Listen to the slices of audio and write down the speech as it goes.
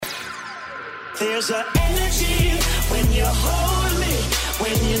There's an energy when you hold me,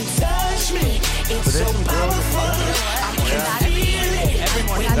 when you touch me. It's so powerful. I can feel it.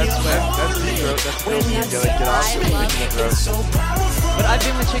 When you touch me, it's so powerful. But I've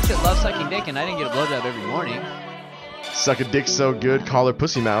been with chicks that love sucking dick, and I didn't get a blowjob every morning. Suck a dick so good, call her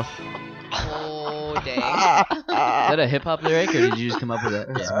pussy mouth. Oh, dang. Is that a hip hop lyric, or did you just come up with that?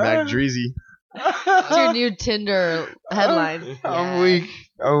 It's Mac Dreezy. It's your new Tinder headline. I'm weak.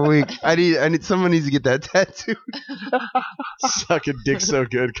 I need someone needs to get that tattoo. Suck a dick so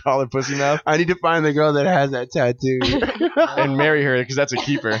good, call her pussy mouth. I need to find the girl that has that tattoo And marry her because that's a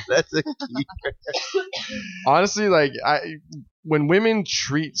keeper. That's a keeper. Honestly, like when women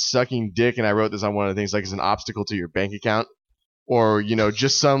treat sucking dick, and I wrote this on one of the things, like as an obstacle to your bank account, or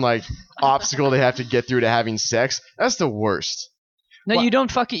just some like obstacle they have to get through to having sex, that's the worst. No, you don't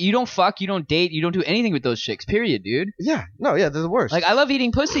fuck it. You don't fuck. You don't date. You don't do anything with those chicks. Period, dude. Yeah, they're the worst. Like I love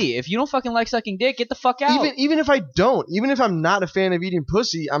eating pussy. If you don't fucking like sucking dick, get the fuck out. Even if I don't, even if I'm not a fan of eating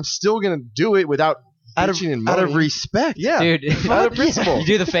pussy, I'm still gonna do it without bitching and out of moaning. respect. Yeah, dude. Out of principle. You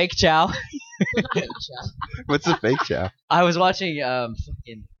do the fake chow. What's the fake chow? I was watching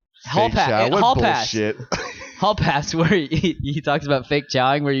fucking Hall Fake chow. What Hall Pass. bullshit. Hall Pass, where he talks about fake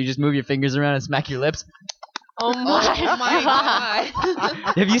chowing, where you just move your fingers around and smack your lips. Oh my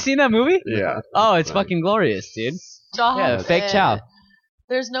god. Have you seen that movie? Yeah. Oh, it's fucking glorious, dude. Stop Yeah, fake chow.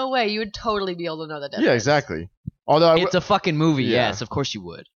 There's no way you would totally be able to know the difference. Yeah, exactly. Although It's a fucking movie. Yeah. Yes, of course you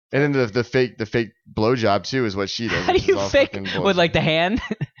would. and then the fake blowjob too is what she does. How do which is you all fake fucking with bullshit. like the hand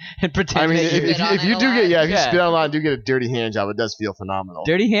and pretend? I mean, that you if you do get if you Yeah. spit out a lot and do get a dirty hand job, it does feel phenomenal.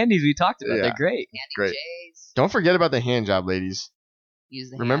 dirty handies we talked about, Yeah. they're great. Great. Don't forget about the hand job, ladies. Use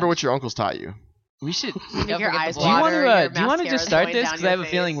the Remember hand. what your uncles taught you. We should. Don't Do forget your eyes you want water, to? your Do you want to mascara's just start going this? down Because I have your a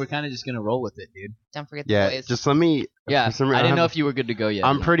feeling face. we're kind of just gonna roll with it, dude. Don't forget the Yeah, boys. just let me. Yeah. for some reason, I didn't know have- if you were good to go yet.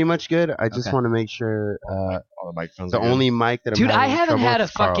 I'm pretty much good. I just Okay. want to make sure All the microphones. the are good. only mic that I'm Dude, I having haven't trouble had a with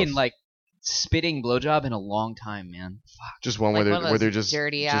is Carl's. fucking like spitting blowjob in a long time, man. just one Like where one of they're those just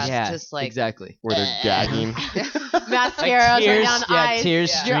dirty just- ass, Yeah, just like exactly. where they're gagging. mascara Like tears, down yeah, eyes. tears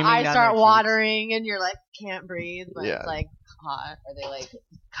Your streaming eyes down start their cheeks. watering, and you're like can't breathe, but Yeah. it's like hot. Are they like?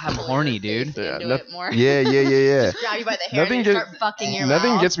 I'm pull horny, your face dude. Yeah, into no- it more. Yeah. Grab you by the hair Nothing and you get- start fucking your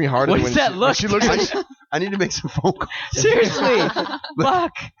Nothing mouth. gets me harder What than does when that she, look? when she looks like I need to make some phone calls. Seriously,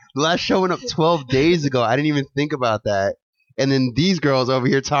 fuck. The last show went up 12 days ago. I didn't even think about that. And then these girls over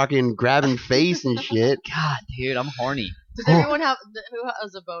here talking, grabbing face and shit. God, dude, I'm horny. Does everyone have who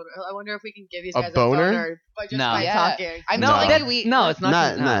has a boner? I wonder if we can give these A guys boner? a boner by just No. by Yeah. talking. I'm No. telling That- you, we No, it's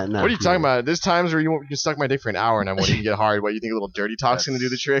not. Not. what are you talking about? There's times where you can suck my dick for an hour and I won't even get hard. What, you think a little dirty talk's gonna do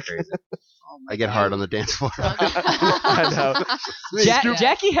the trick? I get hard on the dance floor. I know.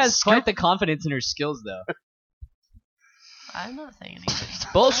 Jackie has quite the confidence in her skills, though. I'm not saying anything.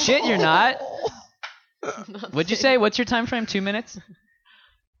 Bullshit, you're not. What'd you say? What's your time frame? 2 minutes?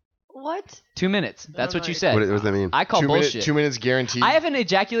 What? 2 minutes. That's what you What said. does that mean? I call 2 bullshit. 2 minutes guaranteed. I haven't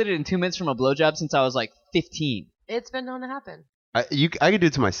ejaculated in 2 minutes from a blowjob since I was like 15. It's been known to happen. I could do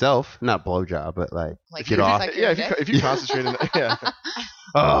it to myself, not blowjob, but like Like, get you off. just, like, yeah, your if you concentrate in yeah.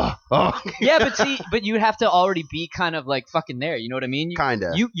 Oh, Yeah, but you'd have to already be kind of like fucking there. You know what I mean?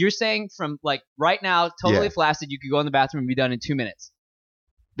 kinda. You're saying from like right now, totally Yeah. flaccid, you could go in the bathroom and be done in 2 minutes.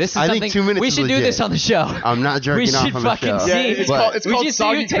 This is I think something 2 minutes we is should do legit. this on the show. I'm not jerking We off should on the fucking show. see. Yeah, it's But- called, it's We called should see who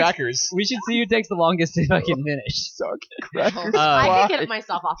soggy takes- crackers. We should see who takes the longest to fucking finish. I can get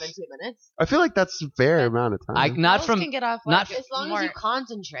myself off in 2 minutes. I feel like that's a fair amount of time. Not Girls from can get off not- like, as long more- as you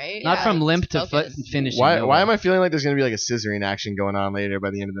concentrate. not yeah, from limp to focus. finishing. Why no why way. am I feeling like there's gonna be like a scissoring action going on later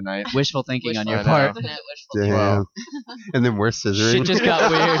by the end of the night? Wishful thinking on your Wishful part. thinking. wishful Damn. Wow. And then we're scissoring. Shit just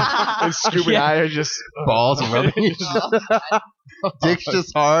got weird. And Scoop and Yeah. I are just balls rubbing each Oh, God. Dick's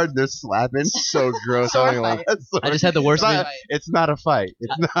just hard. They're slapping. so gross. I don't even like That's so- I just had the worst. It's not, it's not a fight.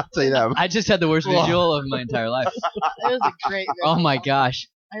 It's not. I'll tell you that. I just had the worst visual of my entire life. It was a great. Oh my gosh.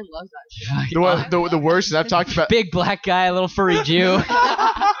 I love that shit. the worst is I've talked about Big black guy, little furry Jew.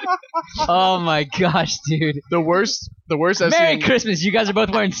 Oh my gosh, dude. the worst I've Merry seen. Christmas. You guys are both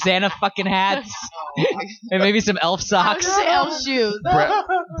wearing Santa fucking hats. And maybe some elf I was socks. gonna say elf shoes.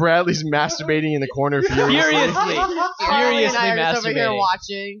 Bradley's masturbating in the corner furiously. Furiously. Harley and Furiously I are just over here masturbating.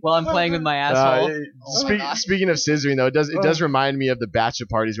 watching. While I'm playing with my asshole. Oh my gosh. Speaking of scissoring though, it does remind me of the bachelor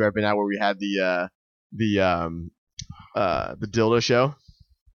parties where I've been at where we had the dildo show.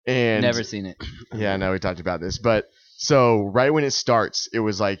 And Never seen it. Yeah, I know we talked about this, but so right when it starts, it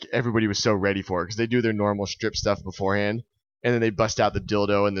was like everybody was so ready for it because they do their normal strip stuff beforehand, and then they bust out the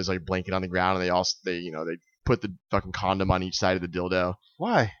dildo and there's like a blanket on the ground, and they put the fucking condom on each side of the dildo.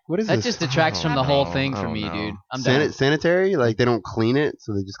 Why? What is That this? just detracts I from the don't whole know. thing I for don't me, know. dude. I'm done. Sanitary? Like they don't clean it,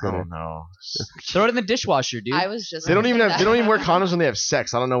 so they just I gotta. don't know. Throw it in the dishwasher, dude. I was just. They don't gonna even say have. They don't even wear that. condoms when they have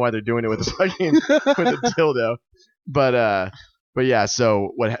sex. I don't know why they're doing it with a fucking with a dildo. But yeah.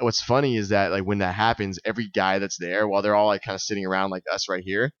 So what's funny is that like when that happens, every guy that's there, while they're all like kind of sitting around like us right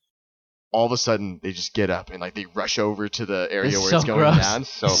here, all of a sudden they just get up and like they rush over to the area It's where so it's going gross. down.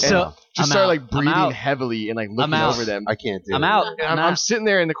 So, So- Just I'm start out. like I'm breathing out. heavily and like looking out. over them. I can't do I'm it. out. And I'm I'm out. sitting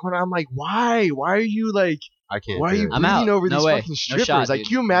there in the corner. I'm like, why? Why are you like? I can't. Why are do you it. I'm breathing out. over No these way. fucking No strippers? shot, Like, dude.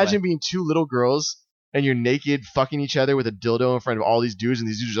 can you No imagine way. being two little girls and you're naked, fucking each other with a dildo in front of all these dudes, and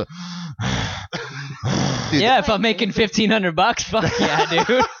these dudes are just Dude, Yeah, if I'm making $1,500, fuck yeah,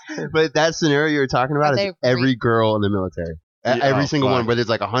 dude. But that scenario you're talking about Are is they every girl in the military. Yeah, Every oh, single fuck. one, where there's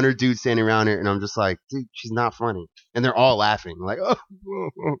like 100 dudes standing around her, and I'm just like, dude, she's not funny, and they're all laughing, like, oh,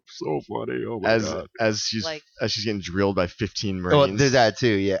 so funny, oh my god. as she's Like- as she's getting drilled by 15 Well, Marines. there's that too,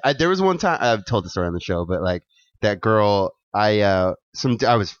 yeah. There was one time I've told the story on the show, but like that girl, I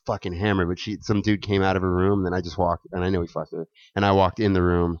was fucking hammered, but some dude came out of her room, and then I just walked, and I know he fucked her, and I walked in the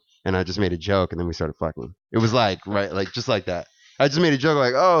room, and I just made a joke, and then we started fucking. It was like just like that. I just made a joke,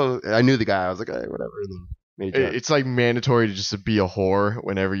 like, oh, I knew the guy. I was like, hey, whatever. And then made a joke. It's like mandatory to just to be a whore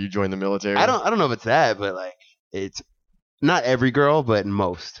whenever you join the military. I don't know if it's that, but like it's not every girl, but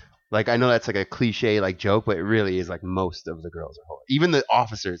most. Like I know that's like a cliche like joke, but it really is like most of the girls are whore. Even the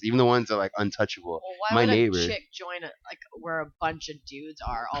officers, even the ones that are like untouchable. Well, why My would neighbor. a chick join it like where a bunch of dudes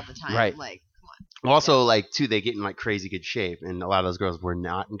are all the time? Right. Like, Also, like too, they get in like crazy good shape, and a lot of those girls were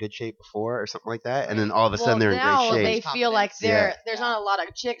not in good shape before or something like that, and then all of a sudden they're in now great they shape. feel like Yeah. there's not a lot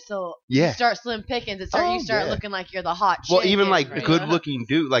of chicks, so Yeah. you start slim pickings. You Oh, start yeah. looking like you're the hot chick. Well, even and- like right. good-looking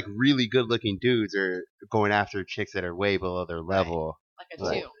dude, like really good-looking dudes are going after chicks that are way below their level. like a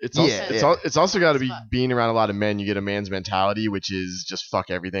Right. two. It's Yeah, also, yeah. it's also got to be Fuck. being around a lot of men. You get a man's mentality, which is just fuck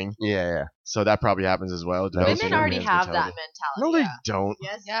everything. Yeah. So that probably happens as well. Women developing Women a already man's have mentality. that No, mentality. they don't.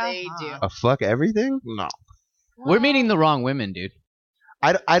 Yes, Yeah. they do. A fuck everything? No. We're meeting the wrong women, dude.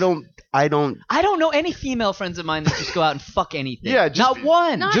 I don't. I don't know any female friends of mine that just go out and fuck anything. Yeah, just- not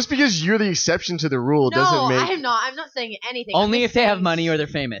one. Not- Just because you're the exception to the rule No, doesn't make. I'm not. I'm not saying anything. Only I'm if just they have saying- money or they're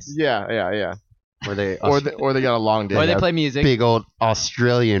famous. Yeah. Or they. Or they got a long day. Or they Yeah. play music. Big old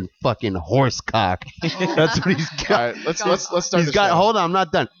Australian fucking horse cock. That's what he's All got. right, let's start. He's this got. show. Hold on, I'm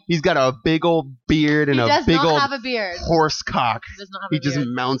not done. He's got a big old beard and He a does big not old have a beard. horse cock. He does not have He a just beard.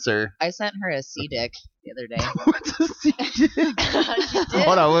 mounts her. I sent her a C dick the other day. What's a C dick? She did.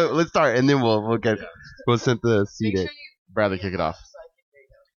 Hold on, let's start, and then we'll send the C Make sure dick. you Bradley, kick it off.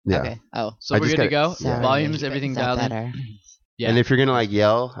 Yeah. Okay. Oh, So I we're just good to go. sorry. Volumes, everything Is that dialed in. better? Yeah. And if you're gonna like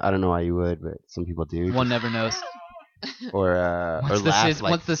yell, I don't know why you would, but some people do. One never knows. Or Once the, laugh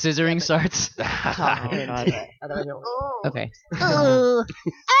like. once the scissoring starts. Okay. Got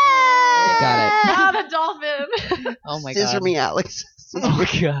Got it. Not a dolphin. Oh my Scissor god. me, Alex. Oh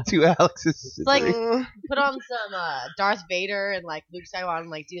god. Two Alexes. It's like put on some Darth Vader and like Luke Skywalker and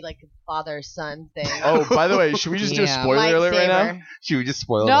like do like a father son thing. Oh, by the way, should we just do a Yeah. spoiler alert right now? Lightsaber. Should we just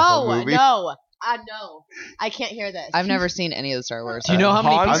spoil the whole No, movie? no. No. I can't hear this. I've never seen any of the Star Wars. Do you know how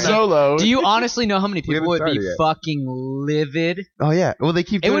many Han people? Solo. Do you honestly know how many We people would haven't be started fucking livid? Oh yeah. Well, they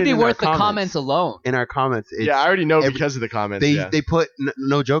keep. It Doing would be in our worth the comments alone. In our comments, it's, Yeah, I already know every- because of the comments. they yeah. they put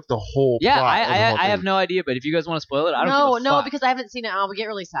no joke the whole. Yeah, plot of the whole I have thing. no idea, but if you guys want to spoil it, I don't no, give a no, fuck. because I haven't seen it. I'll get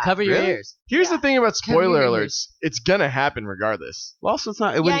really sad. Cover your Really? ears. Here's Yeah. the thing about spoiler Come here. alerts. It's gonna happen regardless. Well, also, it's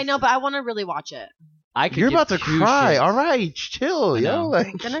not. It Yeah, I wouldn't- know, but I want to really watch it. I could You're give about to two cry. shits. All right, chill, I yo. know. Like,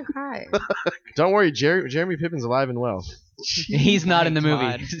 I'm gonna cry. Don't worry, Jeremy Pippin's alive and well. He's not in the movie.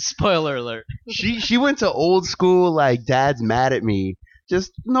 God. Spoiler alert. she went to old school. Like, dad's mad at me.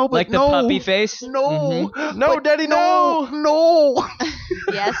 Just no, but Like the no, puppy face. No, Mhm. No, But Daddy, no. no.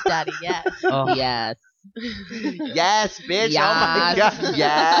 Yes, Daddy. Yes. Oh. Yes. Yes, bitch. Oh my Yes. god.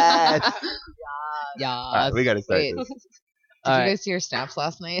 Yes. Yeah. All right, we gotta start Wait. this. Did All you right. guys see your snaps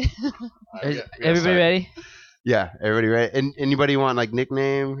last night? Is everybody ready? Yeah, everybody right? And anybody want like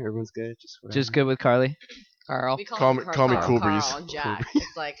nickname? Everyone's good. Just whatever. Just good with Carly. Carl. We Call him me- Carl, call me Carl, Cool Carl, Breeze. and Jack.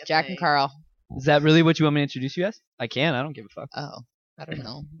 It's like a Jack thing. and Carl. Is that really what you want me to introduce you as? I can. I don't give a fuck. Oh, I don't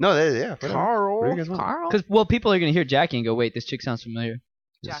know. No, yeah. whatever. What do Carl. you guys want? Carl. Because people are gonna hear Jackie and go, "Wait, this chick sounds familiar."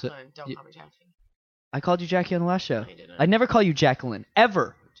 So- Jacqueline. Don't you- call me Jackie. I called you Jackie on the last show. No, you didn't. I'd never call you Jacqueline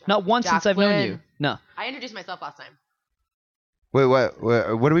ever. Not once since I've known you. Jacqueline. No. I introduced myself last time. Wait, what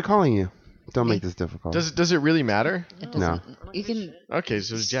are we calling you? Don't make this difficult. Does it really matter? It No. doesn't. You can Okay,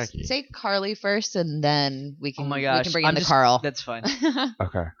 so it's Jackie. say Carly first, and then we can. Oh my We gosh. can bring I'm in the just- Carl. That's fine.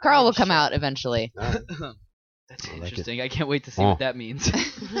 Okay. Carl will come out eventually. That's I like it. interesting. I can't wait to see Oh. what that means.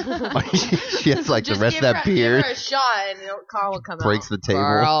 She has like Just the rest of give that her, beer, Give her a shot, and Carl will come breaks out. the table.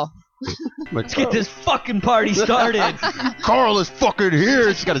 Carl. Let's get this fucking party started. Carl is fucking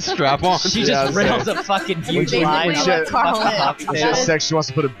here. She's got a strap on. She Yeah, just that's rails a fucking huge Basically line. what on Carl fucking is. coffee She table. has sex. She wants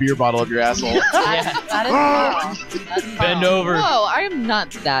to put a beer bottle up your asshole. That is Carl. That's Bend Carl. over. Whoa, I am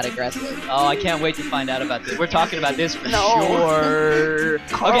not that aggressive. Oh, I can't wait to find out about this. We're talking about this for No. sure.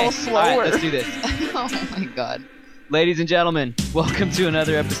 Okay, all right, let's do this. Oh my god. Ladies and gentlemen, welcome to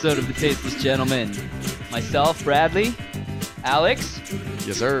another episode of The Tasteless Gentleman. Myself, Bradley, Alex,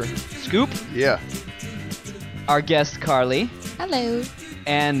 Yes, sir. Scoop, Yeah. our guest Carly, Hello.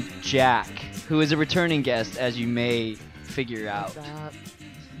 and Jack, who is a returning guest, as you may figure out. Stop.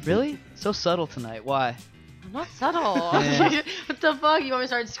 Really? So subtle tonight. Why? I'm not subtle. Yeah. What the fuck? You want me to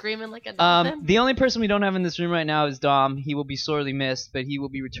start screaming like a dolphin? The only person we don't have in this room right now is Dom. He will be sorely missed, but he will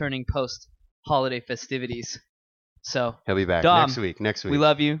be returning post-holiday festivities. So, He'll be back Dom, next week. Next week. we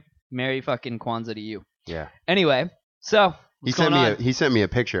love you. Merry fucking Kwanzaa to you. Yeah. Anyway, so, He what's sent going me on? he sent me a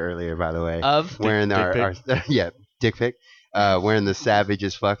picture earlier, by the way, Of? wearing dick our yeah, dick pic. Wearing the Savage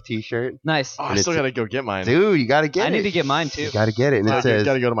as Fuck T-shirt. Nice. Oh, I And still it's- gotta go get mine. Dude, you gotta get I it. need to get mine too. You gotta get it, and I it says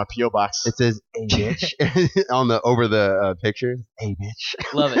gotta go to my PO box. it says "Hey bitch" on the over the picture. Hey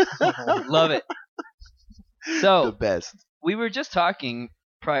bitch. Love it. Love it. The So, best. we were just talking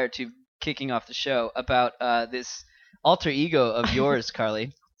prior to kicking off the show about this alter ego of yours,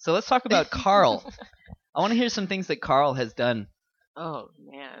 Carly. So let's talk about Carl. I want to hear some things that Carl has done, Oh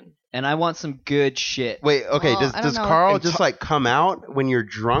man. and I want some good shit. Wait, okay. Well, I don't does know. Carl And just like come out when you're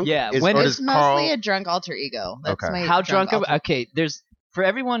drunk? Yeah, Is, when or is does It's Carl? mostly a drunk alter ego. That's Okay. my How drunk? alter- Okay, there's for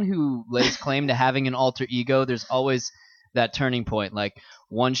everyone who lays claim to having an alter ego, there's always that turning point, like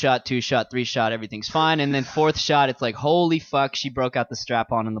 1 shot, 2 shot, 3 shot, everything's fine, and then 4th shot, it's like holy fuck, she broke out the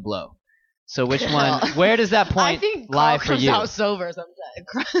strap on in the blow. So which one? Where does that I point think lie Carl for comes you? out sober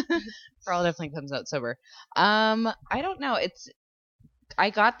sometimes. Carl definitely comes out sober. I don't know. I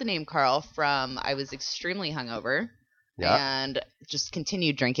got the name Carl from I was extremely hungover Yeah. and just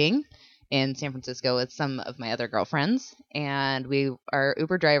continued drinking in San Francisco with some of my other girlfriends, and our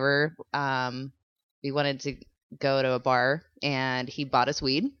Uber driver we wanted to go to a bar, and he bought us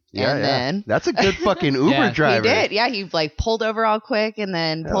weed. Yeah, and yeah. then That's a good fucking Uber Yeah. driver. he did. Yeah, he like pulled over all quick and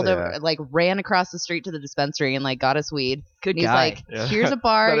then Hell pulled over, yeah. like ran across the street to the dispensary and like got us weed. Good And he's guy. like, Yeah. "Here's a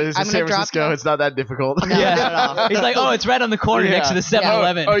bar. That is I'm in gonna San drop Francisco. you." It's not that difficult. No, Yeah. not at all. He's like, oh, it's right on the corner next to the Yeah.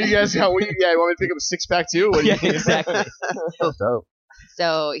 7-Eleven. Oh, you guys, you want me to pick up a 6-pack too? What do you Yeah, think? exactly. So dope.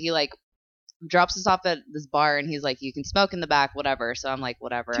 So he like drops us off at this bar and he's like, "You can smoke in the back, whatever." So I'm like,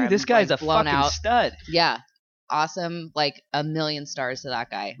 "Whatever." Dude, I'm, this guy's like, a blown fucking out. stud. Yeah. Awesome. Like 1,000,000 stars to that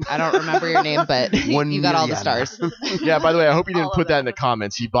guy. I don't remember your name, but 1 you got all the million. stars. Yeah, by the way, I hope you All didn't of put that in them. the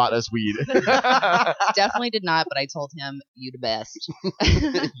comments. He bought us weed. Definitely did not, but I told him, "You the best.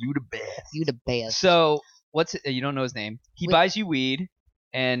 You the best. You the best." So you don't know his name. He We- buys you weed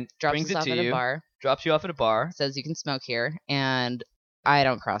and Drops brings us it off to at a you. bar. Drops you off at a bar. Says you can smoke here, and I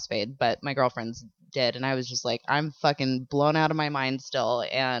don't crossfade, but my girlfriends did, and I was just like, I'm fucking blown out of my mind still,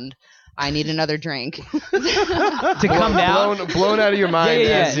 and I need another drink. To come down. blown out of your mind.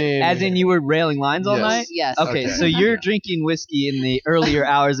 As in you were railing lines all Yes. night? Yes, Okay, Okay. so you're drinking whiskey in the earlier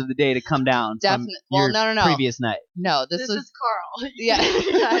hours of the day to come down from definitely. Well, your no. previous night. No, this This was is Carl. Yeah.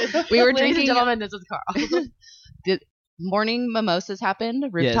 Guys, We were ladies drinking- and gentlemen, this is Carl. morning mimosas happened.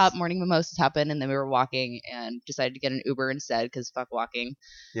 Rooftop Yes. morning mimosas happened, and then we were walking and decided to get an Uber instead because fuck walking.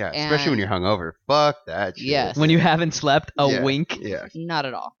 Yeah, especially when And- you're hungover. Fuck that shit. Yes. When you haven't slept, a Yeah. wink. Yeah. Not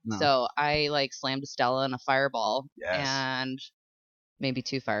at all. No. So I like slammed a Stella and a Fireball, Yes. and maybe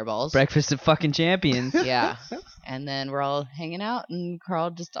 2 Fireballs. Breakfast of fucking champions. Yeah. And then we're all hanging out, and Carl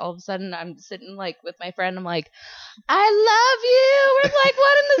just all of a sudden, I'm sitting like with my friend. I'm like, "I love you." We're like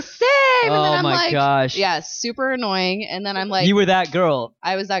one and the same. And then Oh I'm my like, gosh. yeah, super annoying. And then I'm like, You were that girl.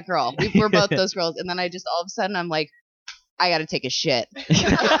 I was that girl. We were both those girls. And then I just all of a sudden, I'm like, I got to take a shit.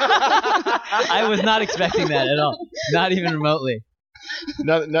 I was not expecting that at all. Not even remotely.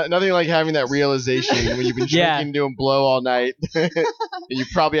 Nothing like having that realization when you've been Yeah. drinking, doing blow all night. And you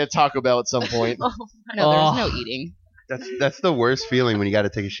probably had Taco Bell at some point. No, there was Oh. no eating. That's the worst feeling when you got to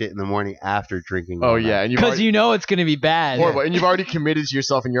take a shit in the morning after drinking. Oh all yeah, night. and you've Because already, you know it's going to be bad. horrible, and you've already committed to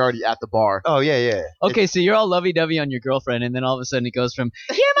yourself, and you're already at the bar. Oh yeah, yeah. Okay, so you're all lovey-dovey on your girlfriend, and then all of a sudden it goes from,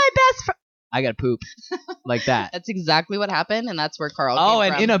 "You're my best friend." I gotta poop, like that. That's exactly what happened, and that's where Carl. Oh, came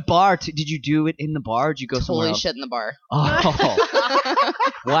and from. in a bar. Did you do it in the bar? Or did you go somewhere totally else? shit in the bar. Oh,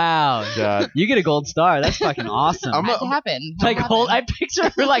 wow! God. You get a gold star. That's fucking awesome. I'm Had to happen. like Had to happen. I picture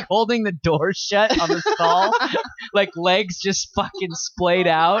her like holding the door shut on the stall, like legs just fucking splayed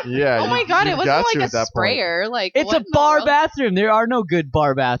out. Yeah. Oh my god! you It wasn't got like to a at that point. sprayer. Like It's what a in the bar world? bathroom. There are no good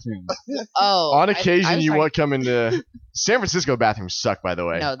bar bathrooms. Oh, On I occasion, was you talking- want come into San Francisco bathrooms suck. By the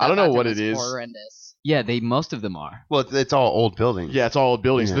way, No, I don't know what it it is. Horrendous. Yeah, most of them are. Well, it's all old buildings. Yeah, it's all old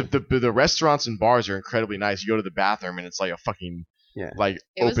buildings. Yeah. The restaurants and bars are incredibly nice. You go to the bathroom and it's like a fucking like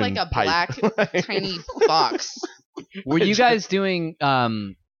It was open like a pipe. black tiny box. Were you guys doing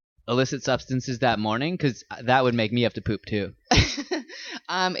illicit substances that morning? Because that would make me have to poop too.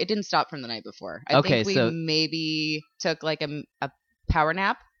 It didn't stop from the night before. I Okay, think we so- maybe took like a power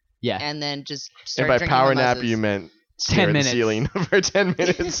nap Yeah. and then just And started by drinking power nap, mimosas. you meant 10 stare at the minutes. ceiling for 10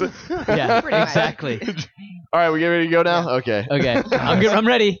 minutes. Yeah, Pretty much. exactly. All right, we get ready to go now. Okay. Okay, I'm good. I'm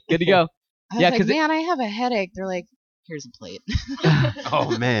ready. Good to go. I was Yeah, like, 'cause it- man, I have a headache. They're like, here's a plate.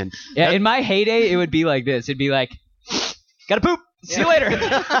 Oh man. Yeah, in my heyday, it would be like this. It'd be like, gotta poop. See you later.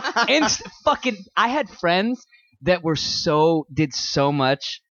 And fucking, I had friends that did so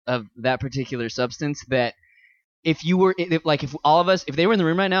much of that particular substance that if all of us, if they were in the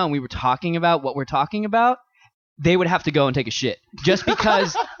room right now and we were talking about what we're talking about, they would have to go and take a shit just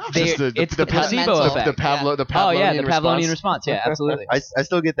because Just it's the placebo mental- effect. the Oh yeah, the Pavlovian Pavlovian response. Yeah, absolutely. I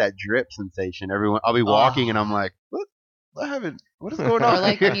still get that drip sensation. I'll be walking and I'm like, what is going Or on?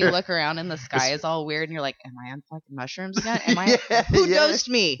 like when you here? look around and the sky is all weird and you're like, am I on fucking mushrooms again? Am I? Yeah, Who yeah. dosed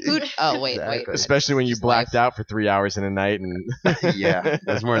me? Oh wait, Exactly. wait. Especially when you Just blacked life. out for 3 hours in a night and Yeah,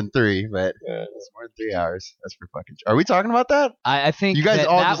 that's more than 3, but it's more than 3 hours. That's for fucking. Are we talking about that? I think You guys that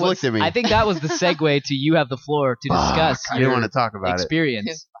all that just was, looked at me. I think that was the segue to you have the floor to discuss Fuck, I didn't your want to talk about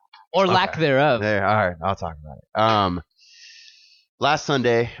experience or Okay. lack thereof. it. There, all right, I'll talk about it. Last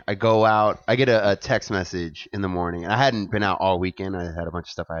Sunday, I go out. I get a text message in the morning, and I hadn't been out all weekend. I had a bunch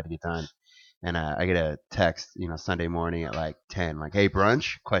of stuff I had to get done, and I get a text, Sunday morning at like 10, like, "Hey,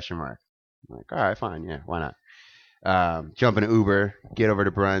 brunch?" Question mark. I'm like, all right, fine, yeah, why not? Jump in an Uber, get over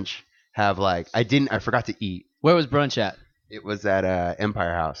to brunch. I forgot to eat. Where was brunch at? It was at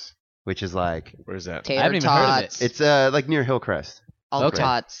Empire House, which is like where's that? Tater I haven't even heard of it. tots. it's like near Hillcrest. all Okay. the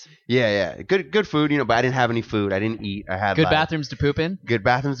tots. Yeah, good food, but I didn't have any food. I didn't eat. I had Good like, bathrooms to poop in. Good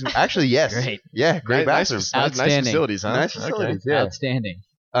bathrooms. Actually, yes. Great. Yeah, great nice, bathrooms. nice Outstanding. facilities, huh? Nice facilities. Yeah. Outstanding.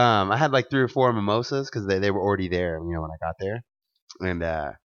 I had like 3 or 4 mimosas because they were already there, when I got there,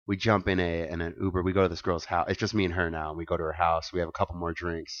 and we jump in an Uber. We go to this girl's house. It's just me and her now. And we go to her house. We have a couple more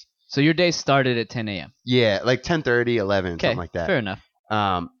drinks. So your day started at 10 a.m. Yeah, like 10:30, 11, Okay, something like that. fair enough.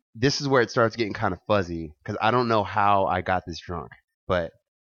 This is where it starts getting kind of fuzzy because I don't know how I got this drunk, but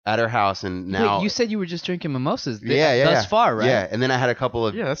at her house and now. Wait, you said you were just drinking mimosas. Yeah, Thus yeah. far, right? Yeah, and then I had a couple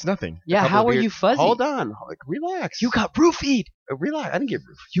of. Yeah, that's nothing. Yeah, couple how of are beers. you fuzzy? Hold on, like relax. You got roofied. Relax. I didn't get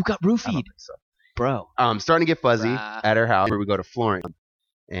roofied. You got I don't roofied, think so. bro. Starting to get fuzzy Bruh. at her house where we go to Florence,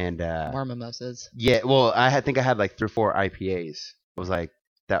 and More mimosas. yeah, well, I think I had like 3 or 4 IPAs. It was like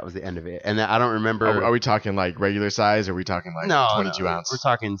that was the end of it, and then I don't remember. Are we talking like regular size or are we talking like no, 22 ounce? We're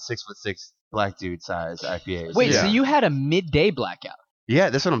talking 6'6" black dude size IPAs. Wait, Yeah. so you had a midday blackout? Yeah,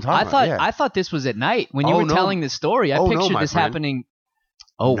 that's what I'm talking I thought about. Yeah. I thought this was at night when you Oh, were no. telling this story. I Oh, no, pictured my this friend. happening.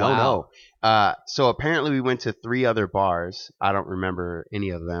 Oh no, wow! no. So apparently we went to 3 other bars. I don't remember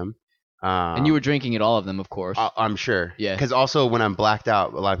any of them. And you were drinking at all of them, of course. I'm sure. Yeah. Because also when I'm blacked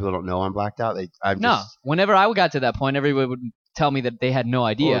out, a lot of people don't know I'm blacked out. No, whenever I got to that point, everyone would tell me that they had no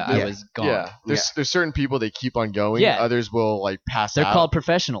idea Well, yeah. I was gone. Yeah, there's certain people they keep on going. Yeah. Others will like pass They're out. called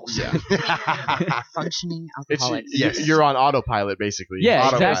professionals. Yeah. Functioning It's, alcoholics. Yes. You're on autopilot basically. Yeah,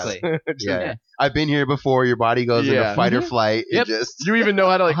 Autopilot. exactly. yeah. Yeah. I've been here before. Your body goes Yeah. into fight or Mhm. flight. Yep. It just You even know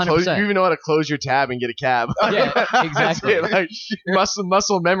how to like close. 100%. You even know how to close your tab and get a cab. Yeah, That's exactly. it, like,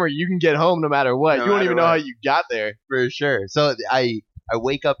 muscle memory. You can get home no matter what. No you won't even know matter how what. you got there. for sure. So I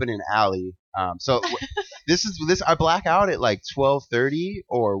wake up in an alley. This I black out at like 12:30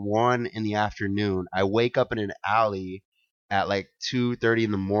 or 1 in the afternoon. I wake up in an alley at like 2:30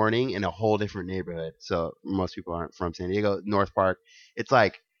 in the morning in a whole different neighborhood. So most people aren't from San Diego. North Park. It's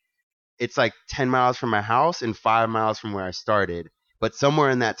like 10 miles from my house and 5 miles from where I started. But somewhere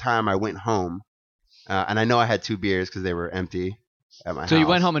in that time, I went home, and I know I had 2 beers because they were empty at my house. So you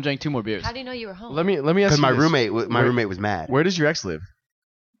went home and drank 2 more beers. How do you know you were home? Let me ask because you my this. roommate roommate was mad. Where does your ex live?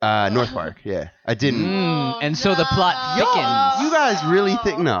 North Park. Yeah, I didn't. And so the plot no. thickens. You guys really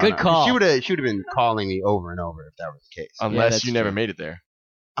think no? Good no. call. She would have been calling me over and over if that was the case. Unless that's you never true. made it there.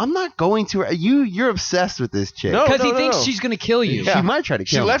 I'm not going to her. You're obsessed with this chick. No. Because he thinks she's gonna kill you. Yeah. She might try to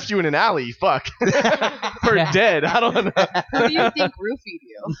She kill me. left you in an alley. Fuck. Or Yeah. dead. I don't know. Who do you think roofied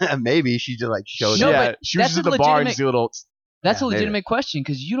you? Maybe she just like showed No, up. yeah, but she was that's just a at the bar and legitimate- just a little. That's Yeah, a maybe. legitimate question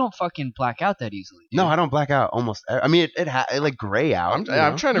because you don't fucking black out that easily. dude. No, I don't black out almost. I mean, it like gray out. I'm you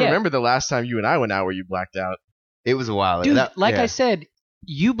know? trying to Yeah. remember the last time you and I went out where you blacked out. It was a while. Dude, like yeah. I said,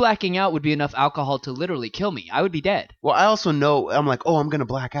 you blacking out would be enough alcohol to literally kill me. I would be dead. Well, I also know I'm like, oh, I'm gonna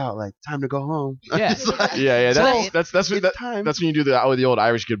black out. Like, time to go home. Yeah. Just like, Yeah. So That's it's when time. that's when you do the old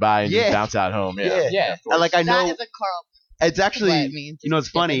Irish goodbye and Yeah. just bounce out home. Yeah. Yeah. I That know is a Carl. it's actually. What means You know what's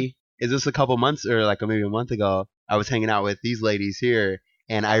funny is this a couple months or like maybe a month ago. I was hanging out with these ladies here,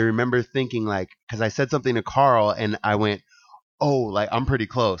 and I remember thinking like, because I said something to Carl, and I went, oh, like I'm pretty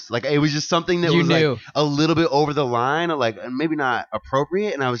close. Like it was just something that You was knew. like a little bit over the line, or like maybe not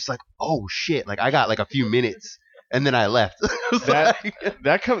appropriate, and I was like, oh shit, like I got like a few minutes, and then I left. I was That- like,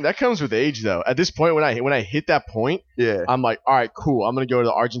 That comes with age though. At this point, when I hit that point, yeah, I'm like, all right, cool. I'm gonna go to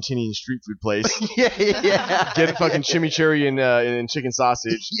the Argentinian street food place, yeah. get a fucking chimichurri and chicken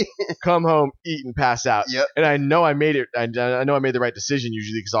sausage, come home, eat, and pass out. Yep. And I know I made it. I know I made the right decision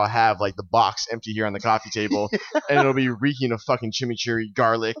usually because I'll have like the box empty here on the coffee table, and it'll be reeking of fucking chimichurri,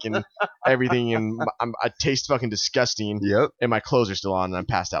 garlic, and everything, and I taste fucking disgusting. Yep. And my clothes are still on, and I'm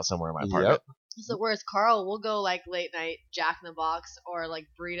passed out somewhere in my apartment. So whereas Carl will go like late night Jack in the Box or like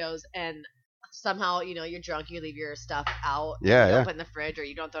burritos, and somehow you're drunk, you leave your stuff out, Yeah, you yeah. don't put it in the fridge or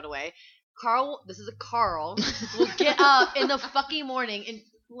you don't throw it away. Carl, this is a Carl, will get up in the fucking morning and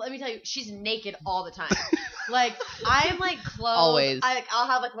let me tell you, she's naked all the time. Like I'm like clothed. Always. I'll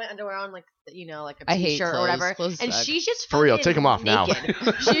have like my underwear on, like like a I hate t-shirt or clothes. whatever, Clothes and suck. she's just For real, fucking take 'em off now. naked.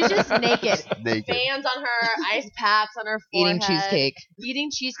 She's just naked. Naked. Fans on her, ice packs on her Eating forehead, cheesecake. eating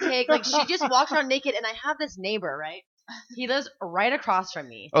cheesecake. Like she just walks around naked. And I have this neighbor, right? He lives right across from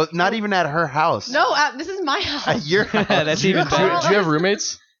me. Oh, not even at her house. No, this is my house. At your house. That's even Do you, better. do you have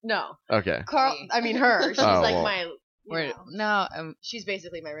roommates? No, Okay. Carl. I mean her. She's Oh, like well. my. We're, no, She's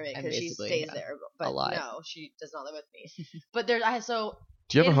basically my roommate I'm because she basically, stays yeah, there. But alive. no, she does not live with me. But there's so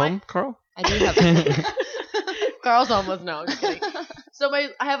Do you have In a my- home, Carl? I do have. Carl's almost no. I'm just kidding. So I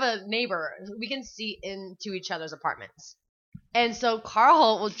have a neighbor. We can see into each other's apartments. And so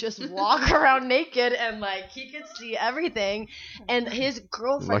Carl will just walk around naked and like he could see everything. And his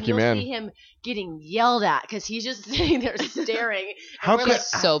girlfriend, Lucky you'll man. see him getting yelled at because he's just sitting there staring. And How we're could- like,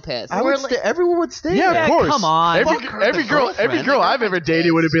 So pissed. I We're would like- stay. Everyone would stay. Yeah, there. of course. come on. Every, Fuck her, every the girl, girlfriend. every girl I've ever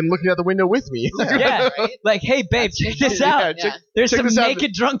dated would have been looking out the window with me. Yeah. Like, hey, babe, check this out. Yeah. There's check some this out.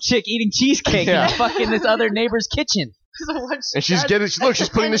 naked drunk chick eating cheesecake Yeah. in fucking this other neighbor's kitchen. so what she And she's does- getting look, she's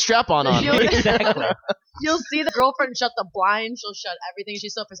putting the strap on. Exactly. You'll see the girlfriend shut the blind. She'll shut everything.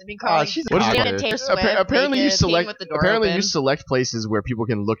 She's so pissed. I mean, Carl. Oh, she's What is hot. it? Shannon Taylor Swift, Apparently you naked. select. with the door Apparently you open. select places where people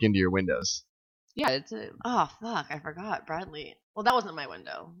can look into your windows. Yeah, it's a, Oh fuck! I forgot Bradley. Well, that wasn't my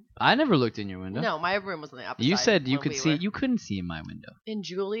window. I never looked in your window. No, my room was on the opposite. You side said you when could we see. were- You couldn't see in my window. in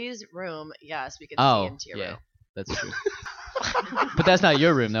Julie's room. Yes, we could Oh, see into your yeah. room. That's true. But that's not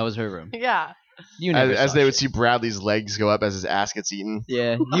your room. That was her room. Yeah. You never As saw they would shit. see Bradley's legs go up as his ass gets eaten.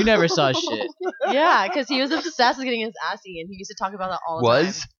 Yeah, you never saw shit. Yeah, because he was obsessed with getting his ass eaten. He used to talk about that all the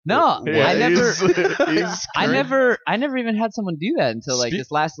Was? time. No, Yeah, I never. he's I correct. never even had someone do that until like Spe-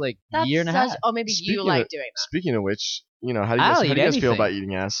 this last like That's year and a such- half. Oh, maybe Speaking you of- like doing that. Speaking of which, how do you guys, I'll how do eat you guys feel anything. about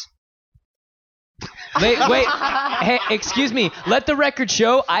eating ass? Wait. Hey, excuse me. Let the record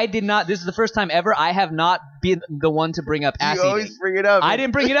show I did not. This is the first time ever I have not been the one to bring up ass You always eating. bring it up. I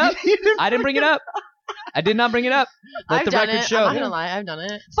didn't bring it up. I didn't bring it up. I did not bring it up. Let I've the done record it. show. I'm not gonna lie. I've done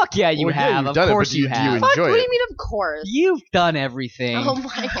it. Fuck yeah, you Well, yeah, have. you've Of done it, but course do you- you do you have. enjoy Fuck, what do it? you mean, of course? You've done everything. Oh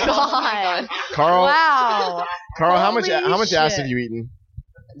my god. Carl, Wow. Carl, how Holy much ass shit. have you eaten?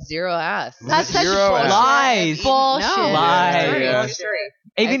 zero ass. That's such Zero bullshit. Lies. Bullshit. No. Lies. Story, Yeah. story.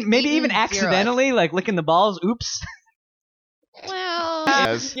 Even I've maybe eaten even zero. accidentally, like licking the balls. Oops. Well,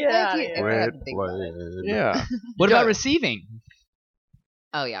 Yes. Yeah. if you Red had to think about it. flag. Yeah. What Yeah. about receiving?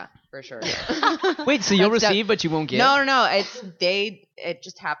 Oh yeah, for sure. Wait, so you'll That's receive, but you won't get? No. It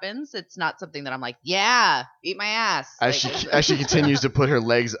just happens. It's not something that I'm like, yeah, eat my ass. As Like, she continues to put her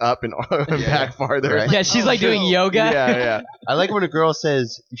legs up and back farther. Right. Yeah, she's Oh, like doing no. yoga. Yeah, yeah. I like when a girl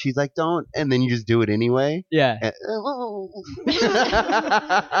says she's like, "Don't," and then you just do it anyway. Yeah. And-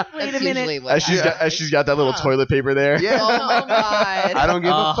 that's usually what As happens. she's got that little Huh. toilet paper there. Yeah. Oh my god. I don't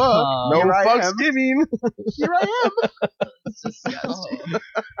give a Uh-huh. fuck. No Here I fucks am. giving. Here I am. It's disgusting.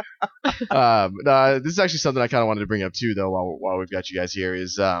 This is actually something I kind of wanted to bring up too, though. While we've got you guys here,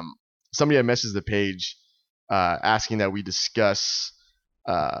 is somebody had messaged the page asking that we discuss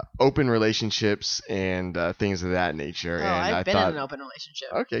open relationships and things of that nature. Oh, and I've been thought, in an open relationship.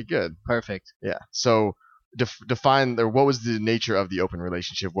 okay, good. Perfect. Yeah. So define what was the nature of the open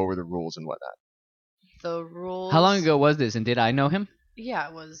relationship? What were the rules and whatnot? The rules. How long ago was this, and did I know him Yeah,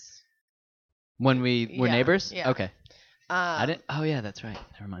 it was. when we were Yeah, neighbors? yeah. Okay. I didn't. Oh yeah, that's right.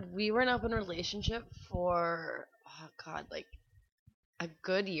 Never mind. We were in an open relationship for like a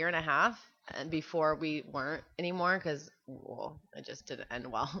good year and a half, and before we weren't anymore because it just didn't end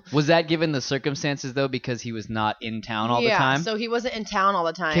well. Was that given the circumstances though, because he was not in town all the time? So he wasn't in town all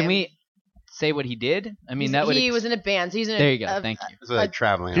the time. Can we say what he did? I mean, that would. He was in a band. So he's in There you go. Thank you. So like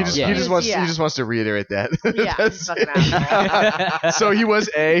traveling. He all just, the Yeah. he time. just wants Yeah. he just wants to reiterate that. Yeah, That's- fucking asshole. so he was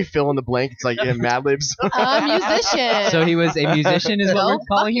a fill in the blank. It's like in Mad Libs. A musician. So he was a musician, is what Go we're calling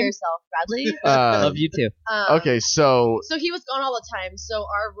fuck him. yourself, Bradley. Love you too. Okay, so So he was gone all the time. So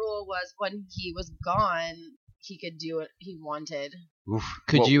our rule was when he was gone, he could do what he wanted.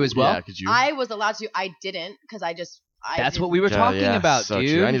 Could you as well? Yeah, could you? I was allowed to. I didn't because I just. That's what we were talking about, so dude.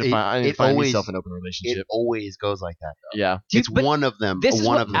 True. I need to It- find, it find always- myself an open It relationship. always goes like that. Though. Yeah. Dude, It's but one of them. This is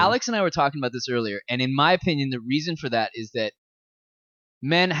one what of them. Alex and I were talking about this earlier, and in my opinion, the reason for that is that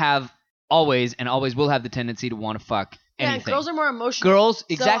men have always and always will have the tendency to want to fuck Yeah, anything. girls are more emotional. Girls,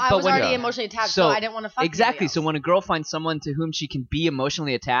 exactly. So I but was when already emotionally attached, so so I didn't want to fuck exactly, anybody so else. when a girl finds someone to whom she can be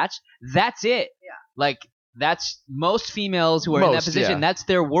emotionally attached, that's it. Yeah. Like that's most females who are in that Most, position. yeah. That's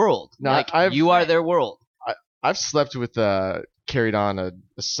their world. No, like I've- you are their world. I've slept with carried on a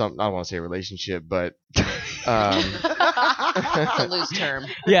some I don't want to say a relationship, but It's a loose term.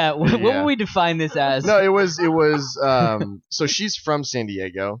 Yeah. What Yeah. would we define this as? no, it was so she's from San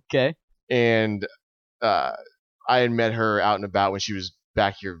Diego, Okay. and I had met her out and about when she was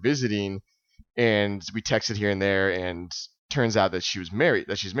back here visiting, and we texted here and there, and turns out that she's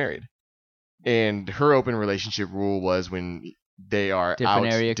married, and her open relationship rule was when they are Different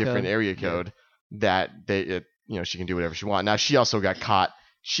out area different code. area code that she can do whatever she wants. Now she also got caught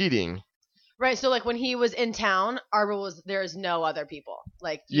cheating. Right, so like when he was in town, our rule was there is no other people.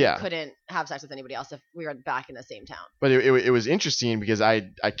 Like you Yeah. couldn't have sex with anybody else if we were back in the same town. But it was interesting because I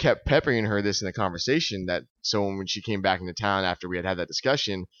kept peppering her this in the conversation that so when she came back into town after we had that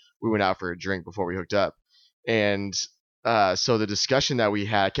discussion, we went out for a drink before we hooked up. And so the discussion that we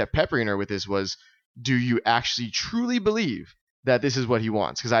had, I kept peppering her with this was, do you actually truly believe that this is what he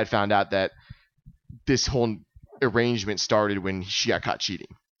wants? Because I had found out that this whole arrangement started when she got caught cheating.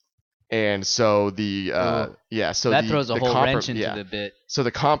 And so so that the, throws a the whole compro- wrench into yeah. the bit. So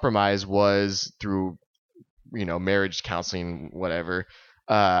the compromise was through, marriage counseling, whatever,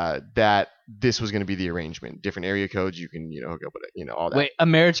 that this was going to be the arrangement. Different area codes, you can, hook up with it, all that. Wait, a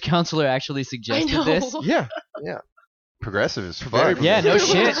marriage counselor actually suggested know. this? Yeah. Progressive as Very fuck. Yeah, no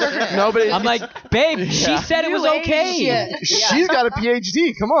shit. No, but I'm like, babe, she Yeah. said it was New age okay. shit. she's got a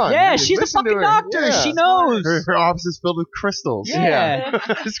PhD. Come on. Yeah, dude, she's a listen to fucking her. doctor. Yeah. She knows. Her office is filled with crystals. Yeah.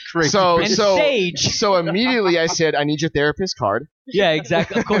 It's crazy. So And so sage. so immediately I said, I need your therapist card. Yeah,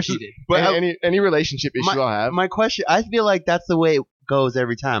 exactly. Of course you did. But any relationship issue I'll have. my question, I feel like that's the way it goes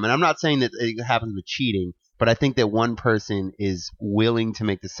every time. And I'm not saying that it happens with cheating, but I think that one person is willing to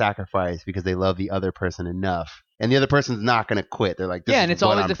make the sacrifice because they love the other person enough. And the other person's not going to quit. They're like, this Yeah, is and it's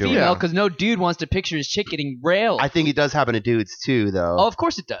what always I'm the doing. female because no dude wants to picture his chick getting railed. I think it does happen to dudes too, though. Oh, of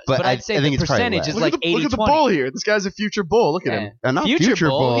course it does. But But, I- I'd say I think the it's probably percentage less. is look, like at the, look at the 80-20. bull here. This guy's a future bull. Look at Yeah. him. And not Future future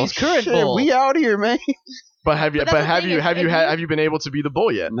bull, bull. he's current Shit, bull. We out here, man. But have you But that's the thing is, if have you been able to be the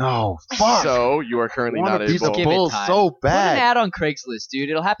bull yet? No, fuck. So you are currently I not want a to be the bull. Give it bull time. so Put an bad. ad on Craigslist,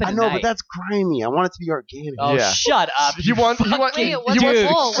 dude. It'll happen I know, tonight. but that's grimy. I want it to be organic. Oh, Yeah. shut up. He wants Wait, what's he the wants-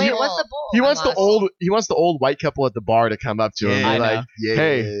 bull? Wait, he- what's the bull? he wants I'm the lost. old white couple at the bar to come up to him I and be know. like, Yeah,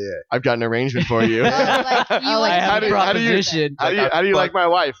 Hey. yeah, yeah. I've got an arrangement for you. Like, you I want have how a do you- how do you- proposition. how do you like my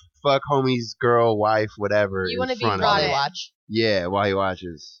wife? Fuck homie's girl, wife, whatever. You in want to be front of brought him. in. Watch. Yeah, while he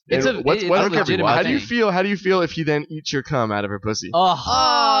watches. It's And a- what's it's what- a okay, legitimate how do you thing. feel? How do you feel if he then eats your cum out of her pussy? Oh,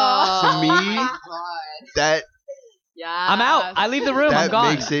 Oh. To me, that Yeah. I'm out. I leave the room. I'm that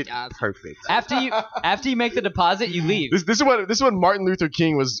gone. makes it perfect. After you make the deposit, you leave. This is what Martin Luther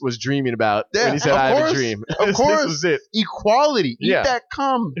King was dreaming about Yeah, when he said, of "I have course, a dream." of This course. was it. Equality. Eat Yeah. that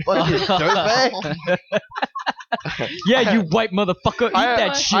cum. Fucking dirtbag. Yeah, you white motherfucker, eat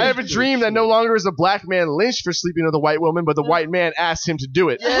that shit. I have a dream that no longer is a black man lynched for sleeping with a white woman, but the white man asked him to do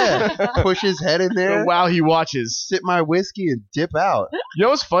it. Yeah. Push his head in there. While he watches. Sip my whiskey and dip out. You know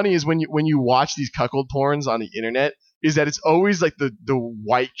what's funny is when you watch these cuckold porns on the internet, is that it's always like the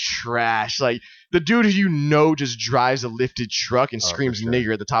white trash, like the dude who you know just drives a lifted truck and Oh, for screams sure.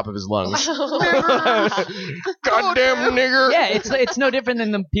 nigger at the top of his lungs. Goddamn nigger. Yeah, it's no different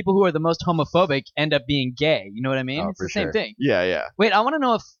than the people who are the most homophobic end up being gay. You know what I mean? Oh, It's for the same sure. thing. Yeah. Wait, I want to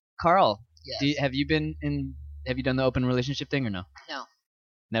know if Carl, Yes. have you done the open relationship thing or no? No,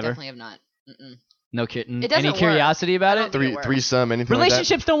 Never. definitely have not. Mm-mm. No doesn't any work. curiosity about I it? don't think it works. Threesome, anything like that?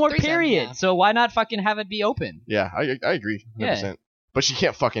 Relationships don't work. Threesome, Period. yeah. So why not fucking have it be open? Yeah, I agree. 100%. Yeah. But she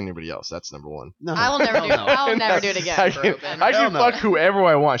can't fuck anybody else. That's number one. No. I will never do. Hell no. I will never do it again. I for can, open. I Hell can no. fuck whoever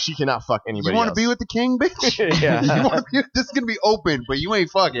I want. She cannot fuck anybody You want to else. be with the king, bitch? Yeah. You wanna be, this is gonna be open, but you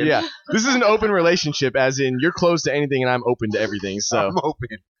ain't fucking. Yeah, this is an open relationship, as in you're closed to anything and I'm open to everything. So I'm open.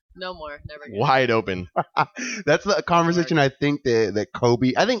 No more. Never again. wide open. That's the conversation I think that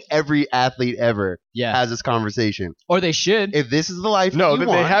Kobe. I think every athlete ever Yeah. has this conversation. Or they should. If this is the life No, you but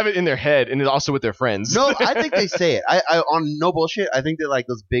want, they have it in their head and it's also with their friends. No, I think they say it. I on no bullshit. I think that like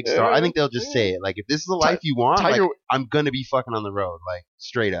those big stars. I think they'll just say it. Like if this is the life you want, Tiger- like, I'm gonna be fucking on the road, like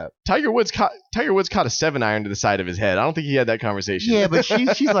straight up. Tiger Woods caught a 7-iron to the side of his head. I don't think he had that conversation. Yeah, but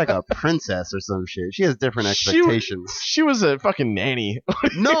she's like a princess or some shit. She has different She was- expectations. She was a fucking nanny.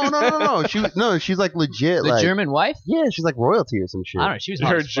 No. She's like legit. The like German wife? yeah, she's like royalty or some shit. I don't know. She was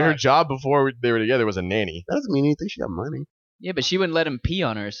hot Her, as her fuck. job before they were together was a nanny. That doesn't mean anything. She got money. Yeah, but she wouldn't let him pee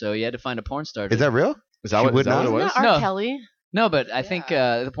on her, so he had to find a porn star. Is that real? Is that She what, would is that what not? it was? Isn't that R. No. Kelly? No, but I think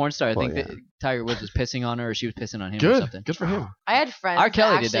the porn star. I Well, think yeah. that Tiger Woods was pissing on her, or she was pissing on him, or Good. something. Good for him. I had friends R. Kelly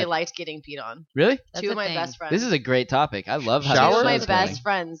that did actually that. liked getting peed on. Really? That's Two a of my thing. best friends. This is a great topic. I love how Two Shower? of my this show's going. best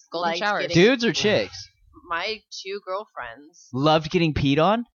friends Golden liked showers. getting Dudes or chicks? My two girlfriends Loved getting peed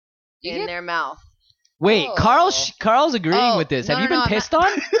on. You in get- their mouth. Wait, Oh. Carl's agreeing Oh, with this. no, Have you no, been no, I'm pissed on?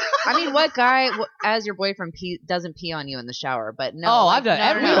 I mean, what guy, as your boyfriend, doesn't pee on you in the shower? But no. Oh, like, I've done-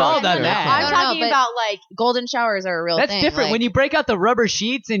 no, no, we've no. all done No, that. no, I'm no, talking but about like golden showers are a real That's thing. different. Like, When you break out the rubber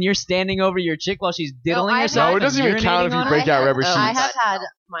sheets and you're standing over your chick while she's diddling I've herself. had- No, it and doesn't even count if urinating you on break her? out rubber sheets. I have had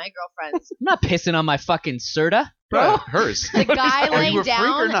my girlfriends. I'm not pissing on my fucking Serta, bro. Yeah, hers. The guy Are you laying a freak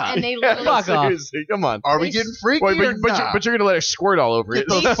or down not? and they Yeah, literally Fuck off. seriously, come on. Are we They- getting freaky Wait, or but not? you're gonna let her squirt all over it.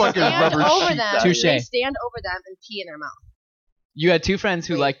 Those they fucking stand rubber over sheets them. out. Touche. They stand over them and pee in their mouth. You had two friends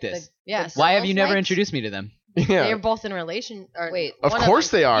who Wait, like this. Yes. Why have girls you never liked- introduced me to them? They're Yeah. both in a relation. Or Wait, Of one course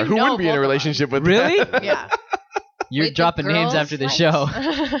them. they are. You Who know wouldn't be in a both of them. relationship with Really? them? Yeah. You're Wait, the dropping names girls after the liked- show.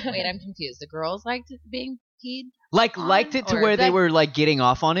 Wait, I'm confused. The girls liked being peed? Liked it to Or where they the- were like getting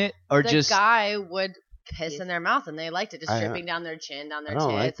off on it, or The just guy would piss in their mouth and they liked it, just I- dripping down their chin, down their I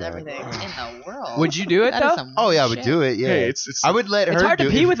don't like tits, that. everything. In the world. would you do it That is though? some Oh yeah, I weird would shit. do it. Yeah, Hey, it's I would let her. It's hard to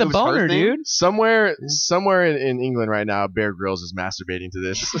do pee if with it a was her boner, thing. dude. somewhere in England right now, Bear Grylls is masturbating to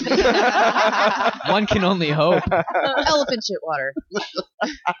this. One can only hope. Elephant shit water.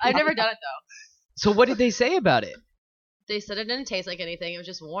 I've never done it though. So what did they say about it? They said it didn't taste like anything. It was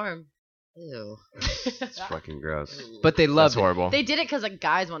just warm. Ew. It's fucking gross. But they That's loved it. horrible. They did it because like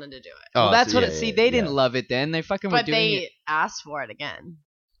guys wanted to do it, Well, Oh, that's so what yeah, it. See, yeah, they yeah. didn't love it then. They fucking were but doing they it asked for it again.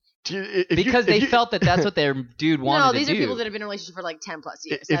 because they felt that that's what their dude wanted No, to these do. are people that have been in a relationship for like 10 plus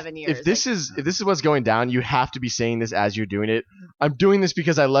years, 7 years. If this like, is what's going down, you have to be saying this as you're doing it. I'm doing this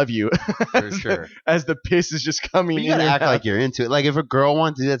because I love you. For sure. As the piss is just coming. But you in gotta your act mouth. like you're into it. Like if a girl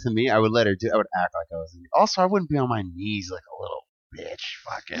wanted to do that to me, I would let her do. I would act like I was. Also, I wouldn't be on my knees like a little bitch.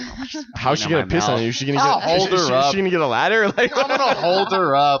 Fucking. How's she on gonna my piss on mouth. you? Is she gonna I'll get? hold her up. She gonna get a ladder? Like I'm gonna hold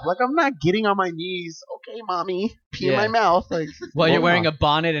her up. Like I'm not getting on my knees. Okay, mommy. Pee in Yeah. my mouth. Like While you're well, wearing a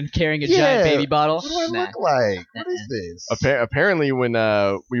bonnet and carrying a Yeah. giant baby bottle. What do I Nah. look like? What is this? Apparently, when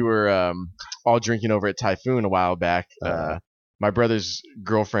we were all drinking over at Typhoon a while back, my brother's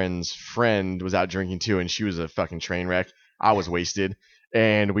girlfriend's friend was out drinking too, and she was a fucking train wreck. I was wasted,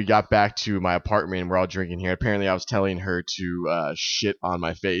 and we got back to my apartment, and we're all drinking here. Apparently, I was telling her to shit on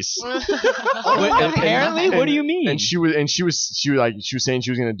my face. Wait, apparently, what do you mean? And she was saying she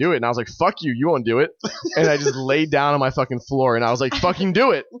was gonna do it, and I was like, "Fuck you, you won't do it." And I just laid down on my fucking floor, and I was like, "Fucking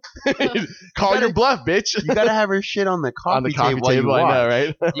do it, call your bluff, bitch." You gotta have her shit on the coffee, On the coffee table. while you table, I know,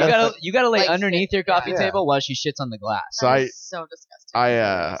 watch. right? You gotta lay Like, underneath your coffee yeah. table while she shits on the glass. So that I is so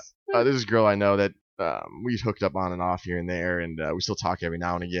disgusting. there's this girl I know that we hooked up on and off here and there, and we still talk every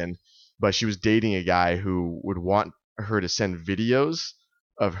now and again. But she was dating a guy who would want her to send videos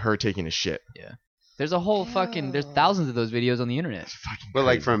of her taking a shit. There's a whole fucking. There's thousands of those videos on the internet. Fucking But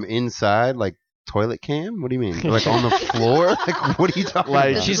like crazy. from inside, like toilet cam. What do you mean? Like on the floor? Like what are you talking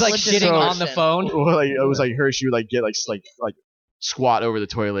Like, about? She's like Legit shitting on question. the phone. Well, like, it was like her. She would like get like squat over the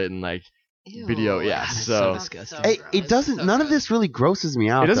toilet and like Ew. video. Yeah, God, it's so disgusting. Hey, it doesn't. None of this really grosses me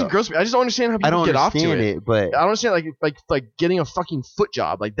out. it doesn't though. gross me. I just don't understand how people I don't get off to understand it. it, but I don't understand like getting a fucking foot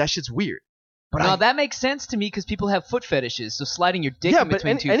job. Like that shit's weird. But No, that makes sense to me because people have foot fetishes. So sliding your dick yeah, in but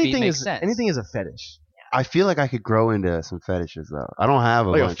between 2 feet anything makes is sense. anything is a fetish. I feel like I could grow into some fetishes though. I don't have a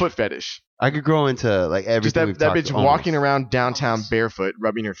Like a bunch. foot fetish. I could grow into like everything. Just that, we've that talked bitch almost. walking around downtown Almost. barefoot,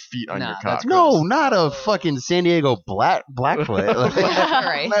 rubbing her feet on Nah, your that's cock. No, not a fucking San Diego Blackfoot. Like,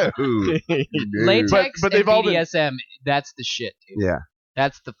 Right. no. Latex But they've and all been- BDSM, that's the shit, dude. Yeah.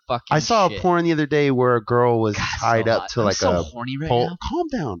 That's the fucking I saw shit. a porn the other day where a girl was God, tied so up hot. to I'm like so a horny right pole. now. Calm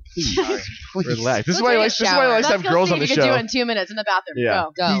down, please. Please. Relax. This is Go why he take a likes. This is why he likes to Let's have go girls see on the if you can do show. it in 2 minutes in the bathroom. Yeah.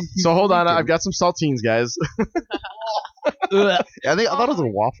 Go. Go. So hold on, I've got some saltines, guys. Ugh. I thought it was a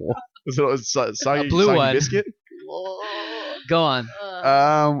waffle. So it's soggy, A blue soggy one. biscuit. Go on.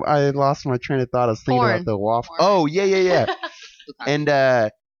 I lost my train of thought. I was thinking Porn. about the waffle. Porn. Oh yeah. And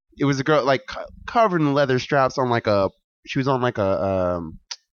it was a girl like covered in leather straps on like a. She was on like a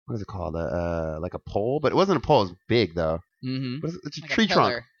what is it called? Like a pole, but it wasn't a pole. It was big though. Mm-hmm. What is it? It's a Like a tree trunk,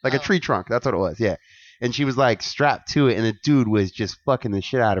 pillar. like a Oh. tree trunk. That's what it was. Yeah. And she was like strapped to it, and the dude was just fucking the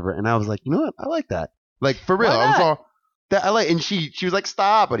shit out of her. And I was like, you know what? I like that. Like for real. I was not? all that. I like, and she was like,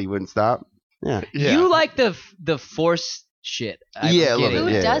 stop, but he wouldn't stop. Yeah. Yeah. You like the force shit. I'm Yeah, a little getting.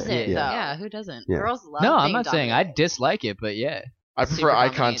 bit, Who yeah, doesn't yeah. though? Yeah, who doesn't? Yeah. Girls love. No, I'm being not saying I dominated. dislike it, but yeah. I prefer Super eye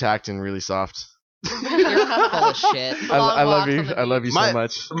dominate. contact and really soft. You're full of shit. I Long love walks you. on the I love you so My-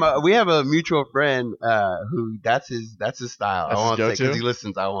 much. We have a mutual friend who that's his style. That's I won't his say because go-to? he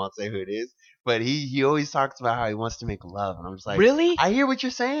listens. I won't say who it is, but he always talks about how he wants to make love, and I'm just like, Really? I hear what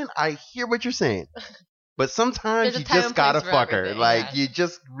you're saying. But sometimes There's a you time just and gotta place for fuck her. everything, Like yeah. you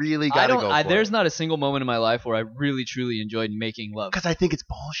just really I gotta don't. go. There's not a single moment in my life where I really truly enjoyed making love. because I think it's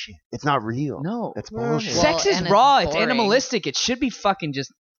bullshit. It's not real. No. It's Well, bullshit. Well, Sex is and it's raw. It's boring. animalistic. It should be fucking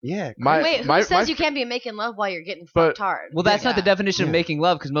just. Yeah. Wait, who says you can't be making love while you're getting But- fucked hard? Well, that's not the Yeah. definition of Yeah. making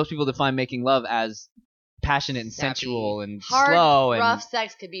love because most people define making love as passionate and Sappy. sensual and Hard, slow and. rough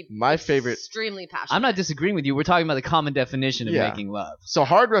sex could be My favorite- extremely passionate. I'm not disagreeing with you. We're talking about the common definition of Yeah. making love. So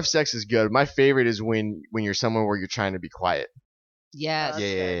hard rough sex is good. My favorite is when you're somewhere where you're trying to be quiet. Yes.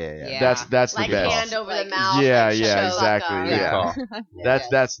 Yeah. Yeah. That's like the best. hand over Like- the mouth. Yeah, like, yeah, shut the exactly, fuck up. yeah. Good call.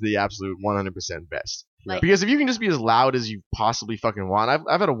 That's the absolute 100% best. Like- Because if you can just be as loud as you possibly fucking want,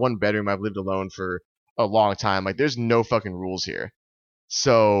 I've had a one bedroom. I've lived alone for a long time. Like there's no fucking rules here.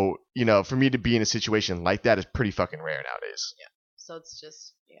 So for me to be in a situation like that is pretty fucking rare nowadays. So it's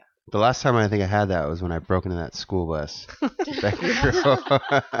just The last time I think I had that was when I broke into that school bus. That girl.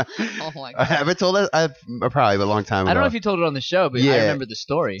 Oh my god. Have I told that? I've probably but a long time ago. I don't know if you told it on the show, but I Yeah. remember the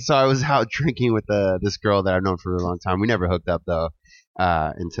story. So I was out drinking with this girl that I've known for a long time. We never hooked up though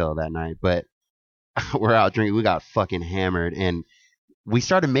until that night. But we're out drinking. We got fucking hammered, and we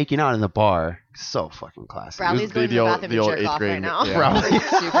started making out in the bar. So fucking classic. Bradley's going to the the old- bathroom the to old jerk eighth off grade- right now. yeah. Probably.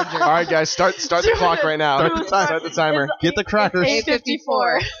 Super jerk. All right, guys, start the clock right now. Start the timer. Get the crackers.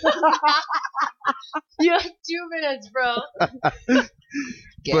 8:54. You have 2 minutes, bro.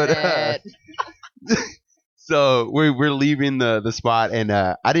 Get But, it. So we're leaving the spot, and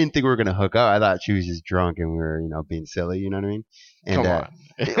I didn't think we were gonna hook up. I thought she was just drunk, and we were being silly. You know what I mean? And, Come on.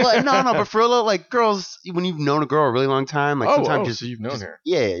 well, no, but for a little, like girls, when you've known a girl a really long time, like sometimes just so you've known her.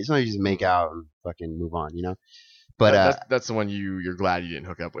 yeah, sometimes you just make out and fucking move on, But That's the one you're glad you didn't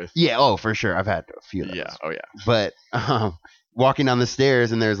hook up with. yeah, oh for sure, I've had a few of those. Yeah. Oh yeah. But walking down the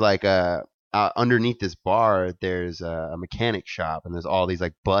stairs, and there's like underneath this bar, there's a mechanic shop, and there's all these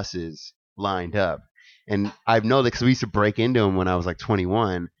like buses lined up. And I know that because we used to break into them when I was like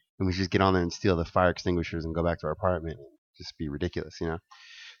 21, and we just get on there and steal the fire extinguishers and go back to our apartment and just be ridiculous,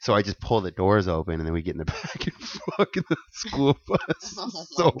 So I just pull the doors open, and then we get in the back and fucking the school bus. Oh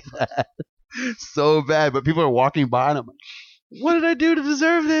So bad. So bad. But people are walking by, and I'm like, what did I do to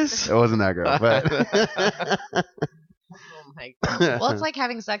deserve this? It wasn't that girl, but. Oh my Well, it's like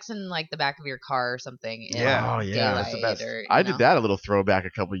having sex in like the back of your car or something. In Yeah. Oh, yeah, that's the daylight best. or, I you did know. that a little throwback a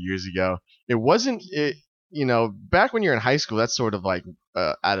couple years ago. It wasn't it. Back when you're in high school, that's sort of like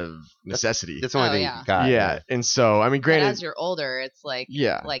out of necessity. That's the only Oh, thing yeah. you got. Yeah. And so I mean, But granted, as you're older, it's like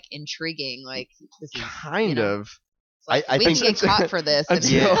yeah, intriguing. Like this is kind know, of it's like, I we think can get caught for this. and-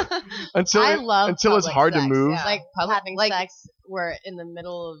 until until I it- love until it's public hard to sex, move. yeah. Like Public- having like- sex where in the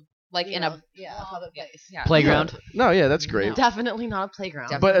middle of like you in know, a public place. yeah. Playground. No, yeah, that's great. No. Definitely not a playground.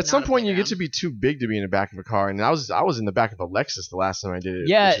 Definitely. But at not some a point, you get playground. to be too big to be in the back of a car, and I was in the back of a Lexus the last time I did it.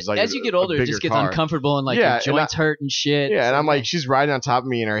 Yeah, which is like as you get older, it just gets uncomfortable and like Yeah, your and joints hurt and shit. Yeah, and So, I'm like, she's riding on top of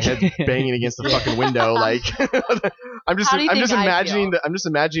me, and her head's banging against the fucking window. Like, I'm just How do you think I imagining feel? I'm just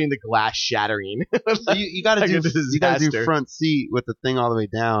imagining the glass shattering. So you gotta Like do a you gotta do disaster. front seat with the thing all the way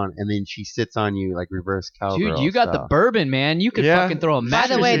down, and then she sits on you like reverse cowgirl. dude, you got the style. bourbon, man. You could Yeah. fucking throw a By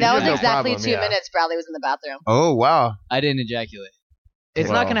mattress. the way, in that was there. no exactly problem, 2 yeah. minutes. Bradley was in the bathroom. Oh wow! I didn't ejaculate. It's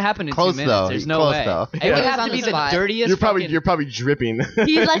Well, not gonna happen in close 2 minutes. though. There's no Close way. though. It Yeah. would It was have on to the be the spot. dirtiest. You're probably dripping.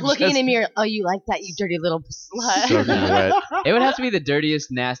 He's like looking Just in the mirror. Oh, you like that, you dirty little slut. soaking wet. It would have to be the dirtiest,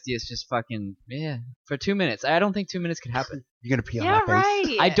 nastiest, just fucking for 2 minutes. I don't think 2 minutes could happen. You're gonna pee on Yeah, my face.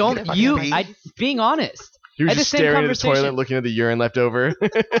 right. I don't. fucking I being honest. He was I had the just same staring at the conversation. toilet, looking at the urine left over.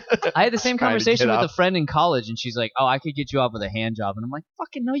 I had the same Trying to conversation get with up. a friend in college, and she's like, "Oh, I could get you off with a hand job," and I'm like,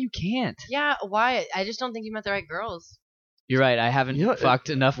 "Fucking no, you can't." Yeah, why? I just don't think you met the right girls. You're right. I haven't You know, fucked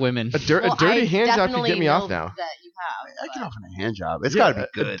enough women. A Well, dirty I hand job could definitely get me know off now. That you have. I but- get off on a hand job. It's Yeah, gotta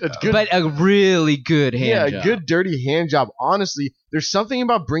be good. a though. good- But a really good hand Yeah, job. a good dirty hand job. Honestly, there's something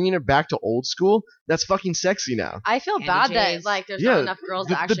about bringing it back to old school that's fucking sexy now. I feel Candy bad J's. that like there's Yeah, not enough girls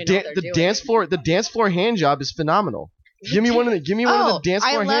to actually know what they're the doing. dance floor hand job is phenomenal. Give me one of the dance floor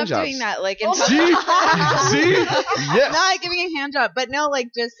I hand love jobs. doing that. Like in Oh my See? public. See? Yes. Not giving a hand job, but no, like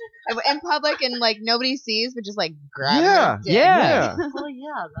just in public and like nobody sees, but just like grab. Yeah, her dick. yeah. Oh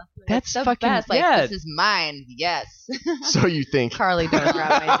yeah, That's the fucking best. Like yeah. this is mine. Yes. So you think? Carly, don't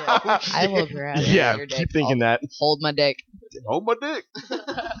grab my dick. I will grab Yeah, your dick. keep thinking I'll that. Hold my dick. Hold my dick.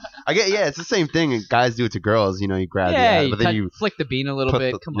 I get. Yeah, it's the same thing. And guys do it to girls. You know, you grab Yeah, the you but then cut- you flick the bean a little put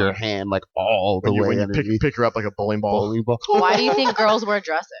bit. Come your on. hand like all the When you, way when you underneath. pick her up like a bowling ball bowling ball. Why do you think girls wear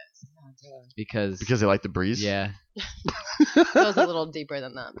dresses? Because because they like the breeze. yeah. It goes a little deeper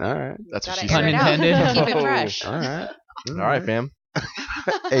than that. All right. That's what Gotta she air Pun it said. out. intended. Keep it fresh. All right. All right, fam.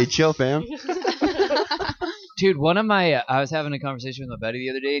 Hey, chill, fam. Dude, one of my I was having a conversation with my buddy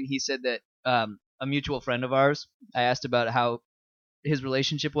the other day, and he said that a mutual friend of ours. I asked about how his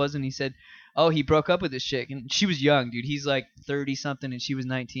relationship was, and he said, "Oh, he broke up with this chick, and she was young, dude. He's like 30 something, and she was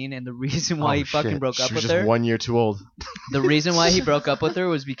 19. And the reason why Oh, he fucking shit. broke She up was with just her, 1 year too old. the reason why he broke up with her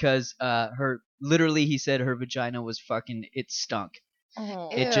was because her literally he said her vagina was fucking it stunk.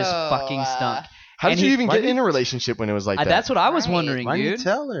 It just fucking stunk. How And did you he- even why get did- in a relationship when it was like that? That's what I was Right. wondering, Why didn't dude. you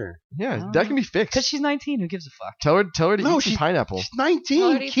tell her? Yeah, that can be fixed. Because she's 19. Who gives a fuck? Tell her to No, eat some pineapple. She's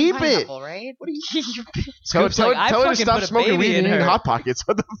 19. Keep it. Right? What are you? Tell her, Scoop's like, I tell her to fucking stop put a smoking baby weed in and eating her. Hot Pockets.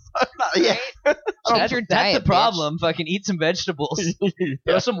 What the Yeah. That's your the diet, bitch. problem. Fucking eat some vegetables.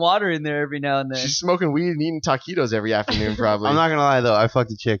 Throw some water in there every now and then. She's smoking weed and eating taquitos every afternoon, probably. I'm not gonna lie though. I fucked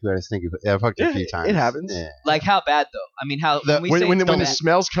a chick who had a stinky. I fucked her a few It times. happens. Yeah. Like how bad though? I mean, how The- when we when say when, don't- the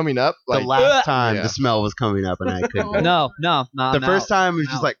smell's coming up, The like last time Yeah. the smell was coming up and I couldn't. do it. no, The I'm first out. time it was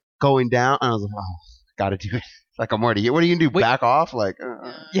just Out. like going down, and I was like, oh, gotta do it. Like I'm already here. What are you gonna do? Wait. Back off? Like.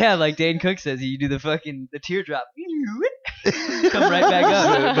 Yeah, like Dane Cook says, you do the fucking the teardrop. Come right back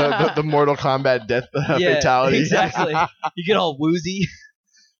up. the Mortal Kombat death Yeah, fatality. Exactly. You get all woozy.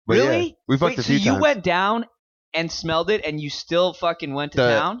 But yeah, Really? we fucked Wait, a so few you times. went down and smelled it, and you still fucking went to The-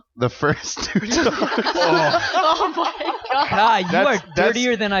 town? The first two times. Oh my god. God, you That's- are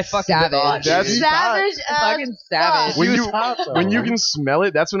dirtier than I fucking Savage. thought. That's- Savage Fucking savage. When She you- was hot, though. When you can smell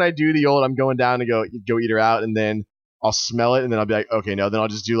it, that's when I do the old I'm going down to go eat her out, and then I'll smell it, and then I'll be like, okay, no, then I'll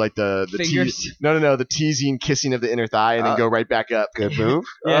just do like the Fingers. the teasing, kissing of the inner thigh, and then go right back up. Good move.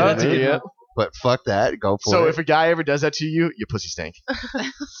 Yeah, that's a maybe. good yeah. one. But fuck that. Go for So it. if a guy ever does that to you, you pussy stink.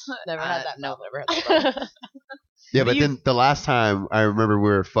 Never had that. No, never had that. Yeah, What but do you- then the last time I remember we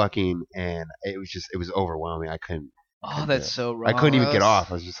were fucking, and it was overwhelming. I couldn't. Oh, that's so wrong. I couldn't even get Gross. off.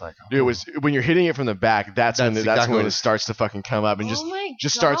 I was just like, Dude, it was when you're hitting it from the back. That's when That's that's exactly when what- it starts to fucking come up and just Oh my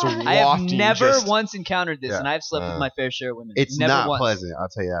just starts God. I have wafting. never just- once encountered this, Yeah. and I've slept with my fair share of women. it's never not once. pleasant. I'll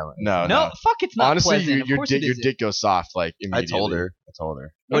tell you that one. No, No, fuck, it's not Honestly, pleasant. Of your course dick it your isn't. dick goes soft like I immediately. told her.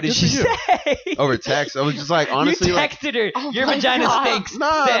 What did good she for you. say? Over text. I was just like, honestly, you like, texted her. Oh Your my vagina God. stinks.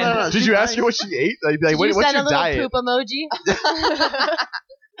 no, Send. no, no. Did you ask her what she ate? Like, Did what's you send your a little diet? poop emoji?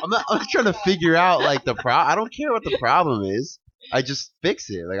 I'm trying to figure out like the problem. I don't care what the problem is. I just fix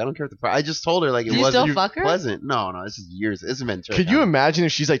it. Like I don't care what the problem. I just told her like it Do you wasn't still fuck her? pleasant. No, this is years. It's been. Could you imagine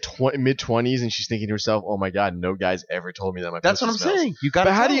if she's like mid-20s and she's thinking to herself, "Oh my god, no guy's ever told me that my That's pussy what I'm smells." saying. You got.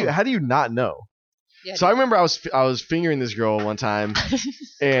 But how do you not know? Yeah, So I remember I was fingering this girl one time,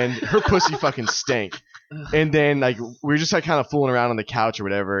 and her pussy fucking stank. And then like we were just like kind of fooling around on the couch or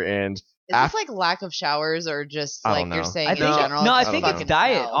whatever, and Is this like lack of showers or just I like don't you're know. saying I in think general? no, I it's think don't it's know.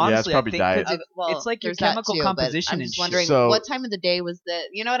 diet. smell? Yeah, it's Honestly, probably I think diet. 'cause Well, it's like your there's that chemical too, but composition I'm and just shit. wondering So- what time of the day was the?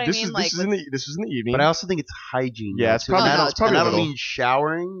 You know what I this mean? is Like, this was in the evening. But I also think it's hygiene. Yeah, though, it's too. probably- And I don't, it's probably and I a don't little. mean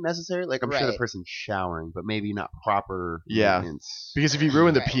showering necessarily. Like I'm sure the Right. person's showering, but maybe not proper. Yeah. maintenance. because if you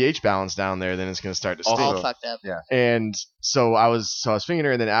ruin the Right. pH balance down there, then it's gonna start to stink. Also- all fucked up. And so I was fingering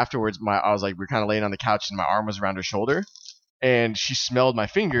her, and then afterwards, I was like, we are kind of laying on the couch, and my arm was around her shoulder, and she smelled my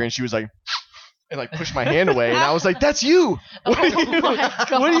finger, and she was like, and like pushed my hand away, and I was like, "That's you! What are you? my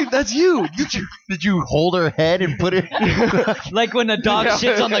What are you? That's you!" Did you hold her head and put it? Like when a dog Yeah.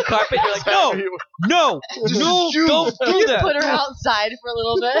 shits on the carpet, you're like, no, don't do You that. put her outside for a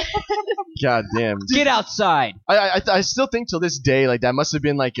little bit. God damn. Get outside. I still think till this day, like, that must have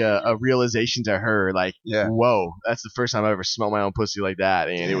been like a realization to her, like, Yeah. whoa, that's the first time I ever smelled my own pussy like that,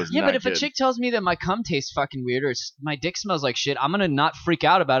 and it was Yeah, not but if good. a chick tells me that my cum tastes fucking weird or my dick smells like shit, I'm gonna not freak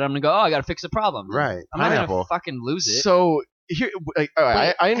out about it. I'm gonna go, oh, I gotta fix the problem. Right. I'm not gonna Pineapple. fucking lose it. So here, like, all right,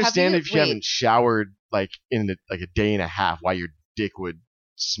 Wait, I understand have if you- you wait. haven't showered like in like a day and a half, why your dick would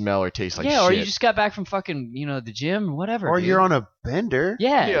smell or taste like yeah, shit. or you just got back from fucking, the gym or whatever. Or dude. you're on a bender.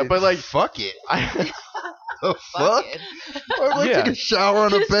 Yeah. Yeah, but like, Fuck it. I, The Fuck fuck? it. Or like Yeah. take a shower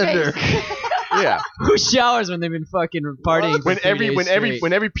on a His bender. face. yeah. Who showers when they've been fucking partying? When for 3 days straight?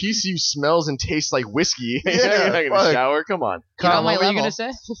 when every piece of you smells and tastes like whiskey, Yeah, you're not gonna fuck. shower. Come on. You're on Kyle, my what were you level.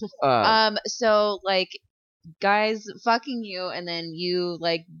 gonna say? So like guys fucking you and then you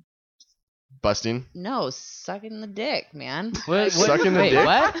like Busting. sucking the dick, man. What, Sucking the wait, dick?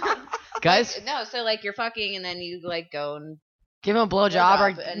 what? Guys, Like, no, so like you're fucking and then you like go and Give him a blowjob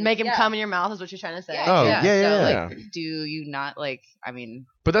Blowjob or and- make him yeah. come in your mouth is what you're trying to say. Oh, yeah, so, yeah. like, do you not like? I mean,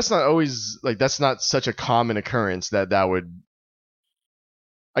 But that's not always like that's not such a common occurrence that would.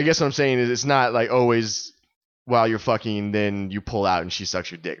 I guess what I'm saying is it's not like always while you're fucking, then you pull out and she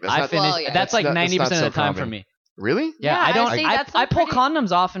sucks your dick. That's I not finished. Well, yeah. That's like That's not 90% of the so time for common. me. really. Yeah, Yeah, I don't. I'd say I, that's I a pull pretty-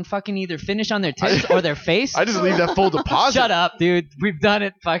 condoms off and fucking either finish on their tits or their face. I just leave that full deposit. Shut up, dude. We've done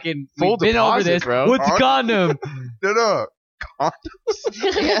it. Fucking. Full We've been over deposit, this. bro. What's a condom? No.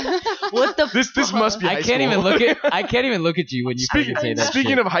 yeah. What the? This must be. I high can't school. even look at. I can't even look at you when you Speaking, fucking say that.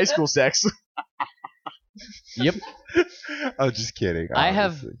 speaking shit. of high school sex, Yep. I'm just kidding. I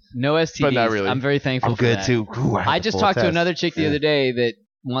have obviously. no STDs. But not really. I'm very thankful I'm for good that. too. Ooh, I had the just full talked to test. another chick the Yeah. other day that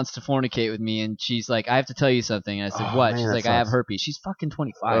wants to fornicate with me, and she's like, "I have to tell you something." And I said, Oh, "What?" man, She's that like, "I have sucks. herpes." She's fucking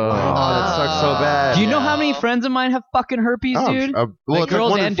 25. Oh, that sucks so bad. Do you know how many no. friends of mine have fucking herpes, Oh, dude? well, Like it's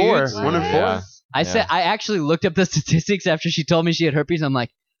girls like 1 in and 4. dudes? 1 in 4. Yeah. I said I actually looked up the statistics after she told me she had herpes. I'm like,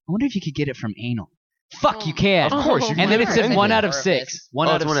 I wonder if you could get it from anal. Fuck, you can. Of course, you And then can. it said Anything. 1 out of Orifice. 6. One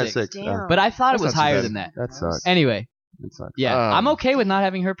Oh, out it's of 1 out of 6. 6. Damn. But I thought That's it was not too higher bad. than that. That sucks. Anyway, That sucks. yeah, I'm okay with not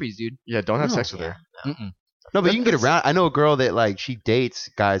having herpes, dude. yeah, don't have No. sex with her. Mm-mm. No, but you can get around. I know a girl that like she dates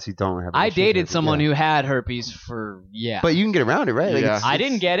guys who don't have. I issues dated with it. someone Yeah. who had herpes for But you can get around it, right? Like, Yeah. it's- I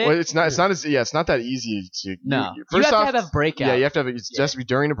didn't get it. Well, it's not. It's not as. Yeah, it's not that easy to. No, You, you first have off, to have a breakout. yeah, you have to have. It has to be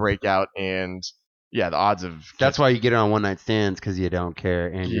during a breakout, and yeah, the odds of. That's why you get it on one night stands because you don't care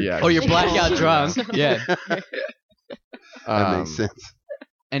and you're, Yeah. Oh, you're Yeah. blackout drunk. Yeah. that makes sense.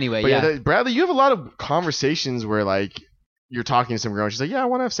 Anyway, But yeah. yeah, Bradley, you have a lot of conversations where like you're talking to some girl, and she's like, "Yeah, I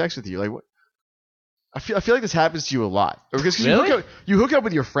want to have sex with you." Like, what? I feel like this happens to you a lot. Because Really? you hook up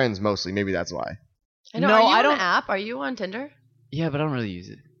with your friends mostly. Maybe that's why. I know. No, Are you I on don't- an app? Are you on Tinder? Yeah, but I don't really use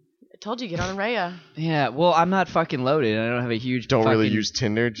it. I told you get on Raya. Yeah, well, I'm not fucking loaded. I don't have a huge. Don't really fucking- use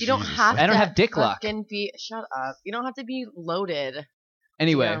Tinder. You don't Jesus. have. I don't to have dick luck. fucking Be shut up. You don't have to be loaded. to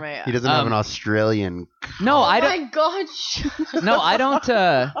Anyway, get on Raya. He doesn't have an Um, Australian. no, Oh I my don't. god. No, I don't.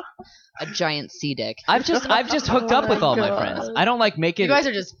 a giant sea dick. I've just hooked up with all my friends. I don't like make it. You guys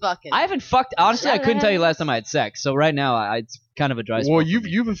are just fucking. I haven't fucked. Honestly, I Shut couldn't tell you up. last time I had sex. So right now, it's kind of a dry spell. Well, for me.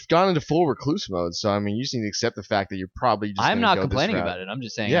 you've gone into full recluse mode, so I mean, you just need to accept the fact that you're probably just. I'm gonna not go this complaining route. about it. I'm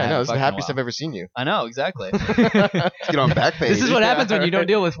just saying. Yeah, I no, haven't this is the fucked in a happiest while. I've ever seen you. I know exactly. Get on Backpage. This is what happens when you Yeah. don't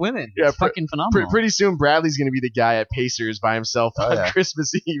deal with women. Yeah, It's fucking phenomenal. Pretty soon, Bradley's gonna be the guy at Pacers by himself Oh, on yeah.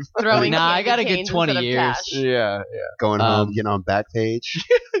 Christmas Eve. throwing. Nah, I candy gotta get canes 20 instead of years. cash. Yeah, Going home, Um, getting on Backpage.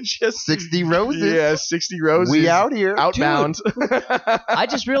 just 60 roses. Yeah, 60 roses. We out here. Outbound. I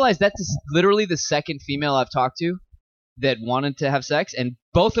just realized that's literally the second female I've talked to that wanted to have sex, and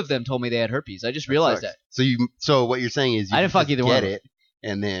both of them told me they had herpes. I just realized that. So what you're saying is you I didn't fuck just either one get of them. it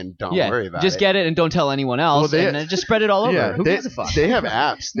and then don't Yeah, worry about just it. get it and don't tell anyone else, Well, they- and then just spread it all over. yeah, Who they, gives a fuck? they have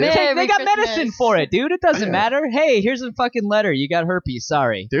apps. They Man. have- They got Merry medicine Christmas. for it, dude. It doesn't Yeah. matter. Hey, here's a fucking letter. You got herpes.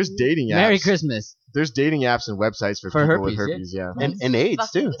 Sorry. there's dating apps. Merry Christmas. There's dating apps and websites for For people with herpes, herpes. Yeah. and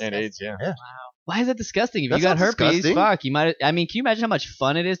AIDS too. And AIDS. Yeah. Why is that disgusting? If That's you got not herpes, disgusting. fuck. You might. I mean, can you imagine how much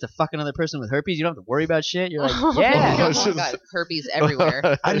fun it is to fuck another person with herpes? You don't have to worry about shit. You're like, yeah, Oh, I've got herpes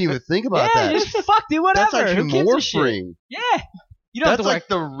everywhere. I didn't even think about yeah, that. just fuck, dude. Whatever. That's actually Who gives more a shit? freeing. Yeah. You don't That's have to wear. like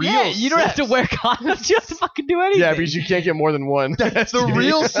the real. Yeah, you don't have to sex. wear condoms. You don't have to fucking do anything. Yeah, because you can't get more than one. That's the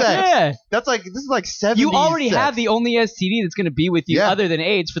real sex. Yeah. That's like this is like 70s You already sex. have the only STD that's going to be with you Yeah. other than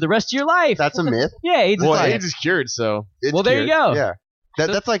AIDS for the rest of your life. That's a myth. Yeah, AIDS Well, is fine. AIDS is cured, so It's Well, there you cured. go. Yeah.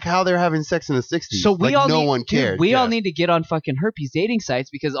 That's like how they're having sex in the 60s. So we like, all no need, one dude, cared. we all yeah. need to get on fucking herpes dating sites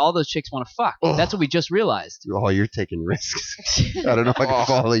because all those chicks want to fuck. Ugh. That's what we just realized. Oh, you're taking risks. I don't know if I can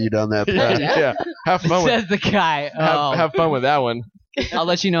follow you down that yeah, path. yeah. Have fun with Says the guy. Oh, have fun with that one. I'll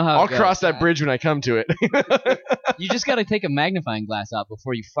let you know how. I'll it goes. cross that bridge when I come to it. You just got to take a magnifying glass out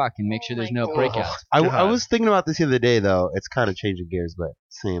before you fuck and make sure there's no my breakouts. I God. was thinking about this the other day, though. It's kind of changing gears, but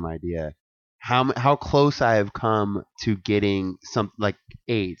same idea. How close I have come to getting some like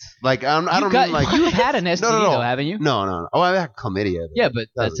AIDS. Like I don't mean like You've had an STD no. though, haven't you? no. Oh, I've had chlamydia. Yeah, but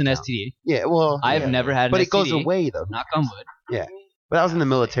That that's an doesn't count. STD. Yeah, well, I've yeah. never had an But STD. it goes away though. Knock on wood. But I was in the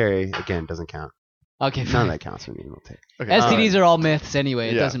military. Again, doesn't count. Okay, None of fine. that counts for me in the military. Okay. STDs are all myths anyway.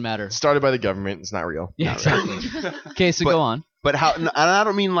 It Yeah. doesn't matter. Started by the government. It's not real. Yeah, Not really. exactly. Okay, so But- go on. But how? And I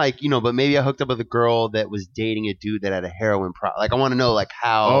don't mean like but maybe I hooked up with a girl that was dating a dude that had a heroin problem. Like I want to know like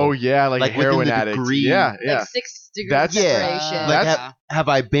how. Oh yeah, like a Like, within heroin the addict. degree- Yeah, yeah. Like 6 degrees That's- of Yeah. separation. Like That's- have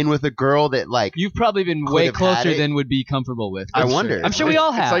I been with a girl that like You've probably been Could way have had closer it. than would be comfortable with. I That's wonder. true. I'm sure we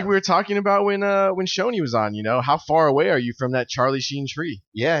all have. It's like we were talking about when Shoney was on. You know, how far away are you from that Charlie Sheen tree?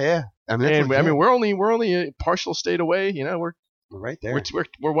 yeah. I mean, that's And legit. we're only a partial state away. You know, we're right there,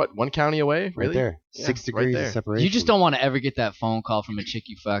 we're what, one county away? Really? right there, Yeah, 6 right degrees there. of separation. You just don't want to ever get that phone call from a chick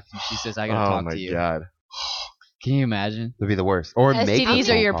you fucked and she says, "I gotta Oh talk my to you." god. Can you imagine? It'd be the worst. Or make the STDs are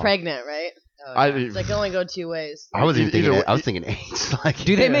phone you're call. pregnant, right? I- It can only go 2 ways. I was even Either thinking. way- I was thinking AIDS. Like,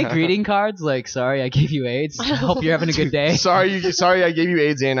 Do they make Yeah. greeting cards like "Sorry, I gave you AIDS. Hope you're having a good day"? Sorry, I gave you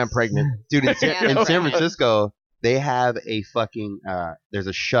AIDS and I'm pregnant. dude, in Yeah. San Francisco, they have a fucking. There's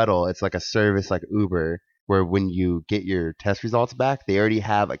a shuttle. It's like a service like Uber, where when you get your test results back, they already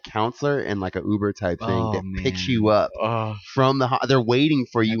have a counselor and like a Uber type thing Oh, that picks man. you up Oh, from the. They're waiting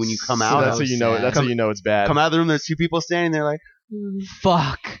for you when you come so out. that's how you know. sad. That's how you know it's bad. Come out of the room. There's 2 people standing there, like,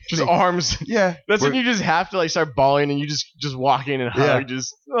 Fuck. Just arms. yeah. That's when We're- you just have to like start bawling and you just walk in and hug. Yeah.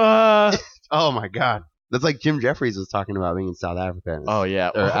 Just. Oh my god. That's like Jim Jeffries was talking about being in South Africa. And Oh yeah.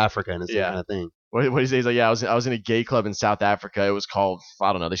 or Africa and it's Yeah. kind of thing. What he says? Like, yeah, I was in a gay club in South Africa. It was called,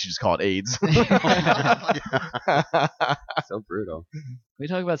 I don't know. They should just call it AIDS. So brutal. Can we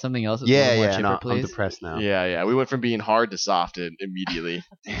talk about something else? That's a Yeah, little more yeah. chipper, No, I'm please? depressed now. yeah. We went from being hard to soft immediately.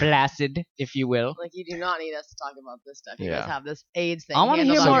 Flaccid, if you will. Like you do not need us to talk about this stuff. You Yeah. guys have this AIDS thing. I wanna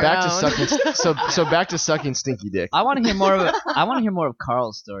hear handled So more- on back your to own. sucking. So back to sucking stinky dick. I want to hear more of. I want to hear more of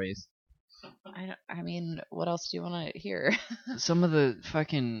Carl's stories. I mean, what else do you want to hear? Some of the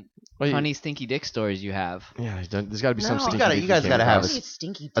fucking Well, you- funny stinky dick stories you have. Yeah, there's got to be some No. stinky You dick guys came gotta have across. Need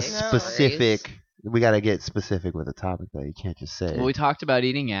stinky A dick. specific. We gotta get specific with the topic though. You can't just say Well, we talked about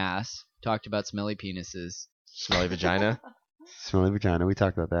eating ass. Talked about smelly penises. Smelly vagina. smelly vagina. We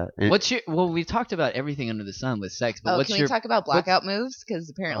talked about that. And- What's your? Well, we talked about everything under the sun with sex, but Oh, what's can your? we talk about blackout moves? Because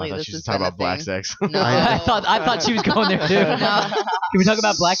Oh, apparently I thought this she is was talking about black thing. sex. No. I thought she was going there too. No. Can we talk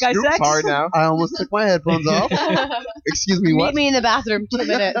about black guy Oops, sex? hard now. I almost took my headphones off. Excuse me, Meet what? me in the bathroom. 2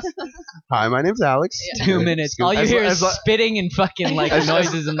 minutes. Hi, my name's Alex. 2 minutes. All you As- hear as is lo- spitting and fucking like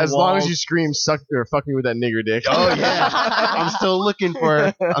noises in the As walls. long as you scream, suck or fuck me with that nigger dick. Oh yeah. I'm still looking for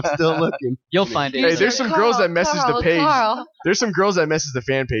it. I'm still looking. You'll find it. Hey, there's some girls that message the Carl, page. Carl. There's some girls that message the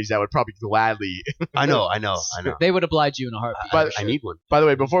fan page that would probably gladly. I know. They would oblige you in a heartbeat. But I need one. by the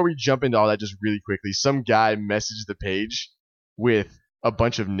way, before we jump into all that, just really quickly, some guy messaged the page with a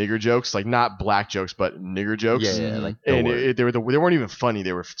bunch of nigger jokes, like not black jokes, but nigger jokes. Yeah, like the And word. they weren't even funny.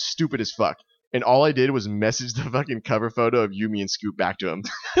 They were stupid as fuck. And all I did was message the fucking cover photo of you, me, and Scoop back to him.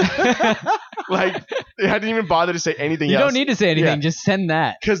 Like, I didn't even bother to say anything You else. don't need to say anything. Yeah. Just send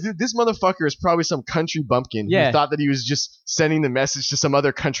that. Because this motherfucker is probably some country bumpkin Yeah. who thought that he was just sending the message to some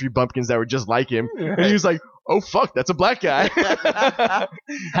other country bumpkins that were just like him. And he was like, oh, fuck, that's a black guy.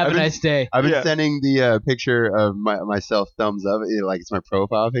 Have a been- nice day. I've been Yeah. sending the picture of myself thumbs up, like it's my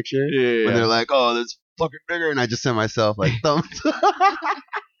profile picture. Yeah. When they're like, "Oh, that's fucking bigger," and I just send myself like thumbs.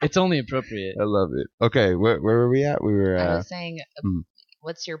 It's only appropriate. I love it. Okay, where were we at? We were. I was saying, hmm.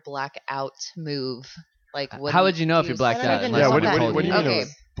 what's your blackout move? Like, what How do would you know if do you're blacked I don't out? even unless know what someone do- told what do you you? mean? Okay, it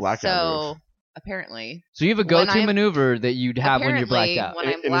was blackout so apparently, So you have a When go-to I'm- maneuver that you'd have when you're blacked apparently, out. When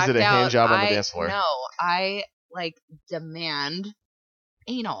And- I'm and is it blacked a hand out, job on the dance floor? No, I like demand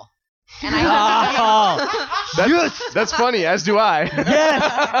anal, and I That's funny, as do I.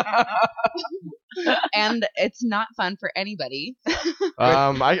 and it's not fun for anybody.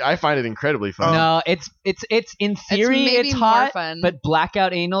 I find it incredibly fun. No, it's in theory maybe it's more hot, fun. but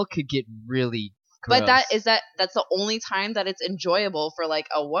blackout anal could get really gross. But that's the only time that it's enjoyable for like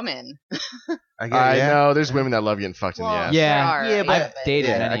a woman. I I yeah. know there's women that love getting fucked in the Well, ass. Yeah. there are, Yeah, but- I've dated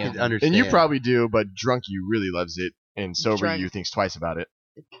Yeah, many I of could them. understand. And you probably do, but drunk you really loves it, and sober Drunk. you thinks twice about it.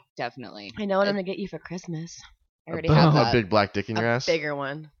 Definitely. I know what I'm gonna get you for Christmas. I already boom. have A that. big black dick in your A ass. bigger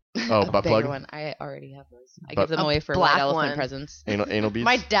one. Oh, A butt bigger plug. one. I already have those. I Butt- give them A away for black white elephant one. presents. Anal beads.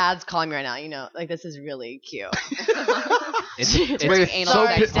 My dad's calling me right now. You know, like this is really cute. It's During anal so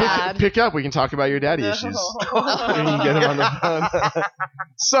sex Dad. pick up. We can talk about your daddy issues. We can No. get him on the phone.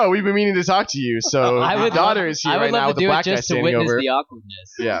 So we've been meaning to talk to you. So I your would daughter love, is here I would right love now to with the do it black guy just to standing witness over. the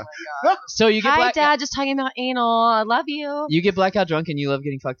awkwardness. Yeah. So you get Hi, black. Dad. Just talking about anal. I love you. You get blackout drunk and you love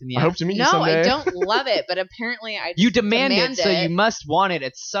getting fucked in the I ass. hope to meet you No, someday. I don't love it, but apparently I You just demand it, so it you must want it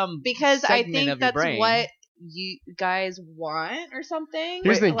at some because I segment think of your that's brain. what you guys want or something.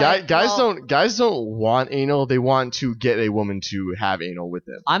 Here's the thing, Like, guys well, guys don't want anal. They want to get a woman to have anal with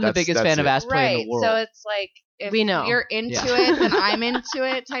them. I'm the That's- biggest that's fan of it. ass play in right. the world. So it's like if We know. you're into Yeah. it, then I'm into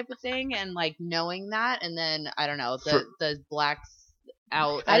it, type of thing, and like knowing that, and then I don't know the blacks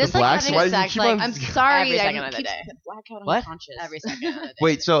out. I just The like blacks? having Why a do you sex. keep Like on- I'm sorry, Every I second of the keep day. saying blackout What? unconscious. every second of the day.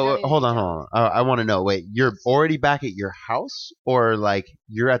 Wait, so Having hold a on, joke. hold on. I want to know. Wait, you're already back at your house, or like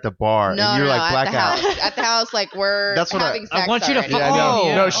you're at the bar No, and you're no, like no, at the blackout? house. At the house, like we're That's what I- having I sex want you to already. Yeah, no,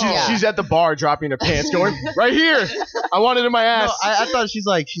 Oh, no, yeah. she's at the bar dropping her pants, going right here. I want it in my No, ass. I thought she's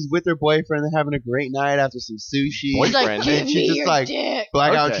with her boyfriend, they're having a great night after some sushi. She's He's like, Boyfriend. give And she's me just your like, dick.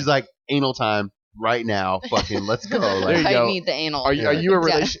 blackout. Okay. She's like, anal time right now. Fucking let's go. There Like, you I go. need the anal. Are you a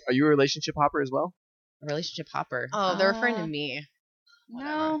Yeah. relationship hopper as well? Relationship hopper. Oh, they're referring to me.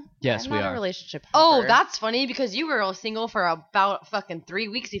 No. Yes, I'm we not are. a relationship Oh, hopper. that's funny because you were single for about fucking 3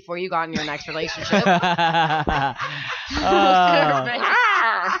 weeks before you got in your next relationship.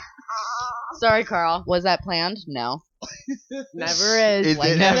 Sorry, Carl. Was that planned? No. Never is. Is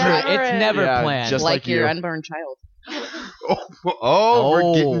Like it- never. Never It's is. never Yeah, planned. just like like your you. unborn child.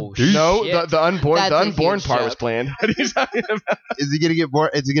 we're getting deep. No, Shit. the unborn That's a huge part was joke. planned. What are you talking about? Is he gonna get more?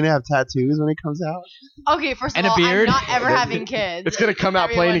 Is he gonna have tattoos when it comes out? Okay, first And of a all, beard? I'm not ever having kids. It's gonna come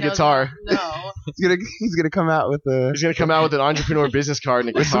out Everyone playing a knows guitar. that. No. He's gonna come out with a He's gonna come out with an entrepreneur business card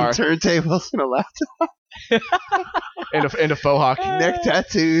and a with some guitar turntables and a laptop, and a faux hawk. neck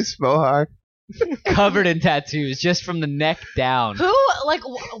tattoos, mohawk. Covered in tattoos, just from the neck down. Who like?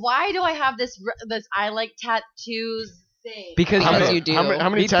 Why do I have this I like tattoos thing? Because How Because many- you do. How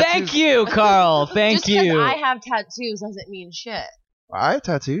many tattoos? Thank you, Carl. Thank just because you. I have tattoos doesn't mean shit. I have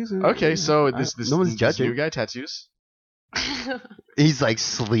tattoos. Okay, so this no one's this judging. new guy tattoos. He's like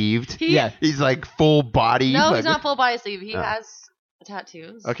sleeved. Yeah. He's like full body. No, like, he's not full body sleeve. He Oh. has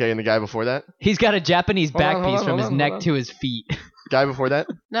tattoos. Okay, and the guy before that. He's got a Japanese Hold on, back hold piece on, from hold his on, neck hold on. to his feet. Guy before that.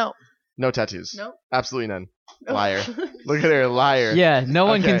 No. No tattoos. No. Absolutely none. Liar. Look at her, liar. Yeah, no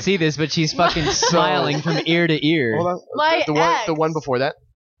one Okay. can see this, but she's fucking smiling from ear to ear. Hold on. My the one ex. before that.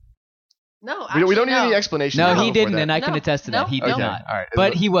 No. We don't need actually, any explanation. No, of the he one before didn't, that. and I can No. attest to that. No. He did Okay, not. all right.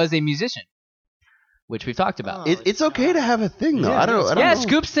 But he was a musician, which we've talked about. Oh. It's okay to have a thing though. Yeah, I don't know. Yeah, know.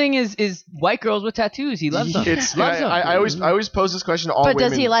 Scoop's thing is white girls with tattoos. He loves them. It's. Loves them. I always pose this question to all But women.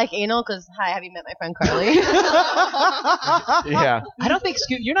 does he like anal? Because hi, have you met my friend Carly? Yeah. I don't think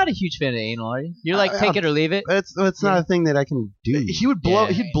Scoop. You're not a huge fan of anal, are you? You're like I- take it or leave it. It's not a thing that I can do. He would blow.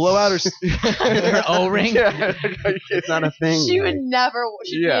 Yeah. He'd blow out her. Her O-ring? Yeah. It's not a thing. she like, would never.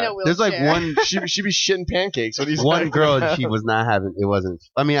 She'd be in a wheelchair. there's like one She'd be shitting pancakes. What he's one girl and she was not having. It wasn't.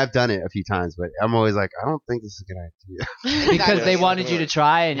 I mean, I've done it a few times, but I'm always like, I don't think this is a good idea. Because they Exactly. wanted you to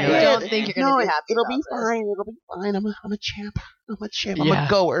try, and I you're like, don't think you're gonna be happy. It'll be about this. fine. It'll be fine. I'm a champ. I'm a champ. I'm Yeah. a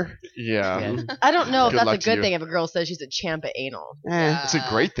goer. Yeah. Yeah. I don't know if Good that's a luck to good you. thing if a girl says she's a champ at anal. It's a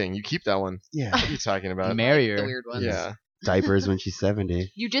great thing. You keep that one. Yeah. What are you talking about? marry The her. weird ones. Yeah. Diapers when she's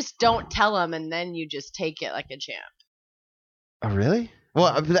 70. You just don't tell them, and then you just take it like a champ. Oh, really? Well,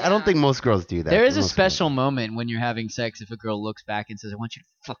 I don't think most girls do that. There is a Most girls- special moment when you're having sex if a girl looks back and says, "I want you to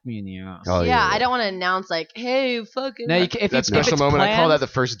fuck me in the ass." Oh, yeah, I don't want to announce like, "Hey, fucking." No, you can, if, That you, if special it's moment. I call planned, that the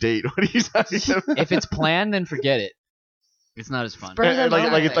first date. What are you talking about? if it's planned, then forget it. It's not as fun. Spur of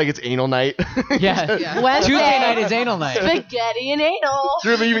the like it's anal night. Yeah. Yeah. Wednesday, Tuesday night is anal night. spaghetti and anal.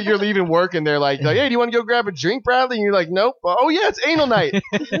 You're leaving work and they're like, hey, do you want to go grab a drink, Bradley? And you're like, nope. Oh yeah, it's anal night.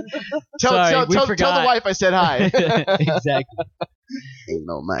 Sorry, we tell forgot. the wife I said hi. Exactly. Ain't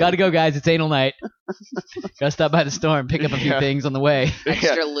no man. Gotta go, guys. It's anal night. Gotta stop by the store and pick up a few Yeah. things on the way.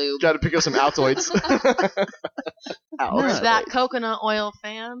 Extra lube. Got to pick up some Altoids. Where's that coconut oil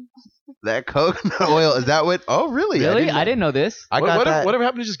fan? That coconut oil. Is that what? Oh, really? Really? I didn't know this. I got that. Whatever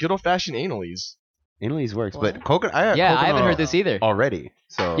happened to just good old fashioned analies? Anal-ease works, What? but coconut. I got Yeah, I coconut haven't oil heard this either. already.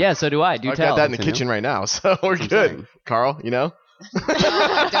 So Yeah, so do I. Do I tell. got that in the Continue. kitchen right now, so we're That's what I'm good. saying. Carl, you know? No,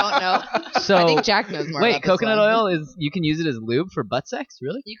 I don't know. So I think Jack knows more. wait, about this coconut one. oil is you can use it as lube for butt sex?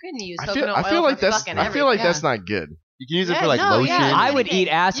 Really? You can use I coconut feel oil like for that's fucking I feel like everything. that's not good. you can use it Yeah, for like no, lotion. yeah. I would eat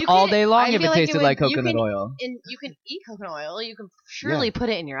ass You all can- day long I if it feel like tasted you like would- you coconut can- oil. And you can eat coconut oil. You can surely put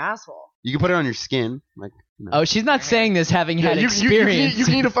it in your asshole. You can put it on your skin. Like Oh, she's not saying this having had experience. You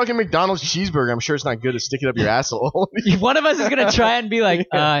can eat a fucking McDonald's cheeseburger. I'm sure it's not good to stick it up your asshole. One of us is gonna try and be like,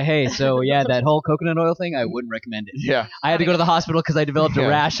 hey, so yeah, that whole coconut oil thing, I wouldn't recommend it. Yeah. I had to go to the hospital because I developed a Yeah.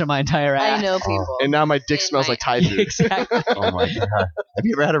 rash on my entire ass. I know people. And now my dick smells like Thai food. Exactly. Oh my god. Have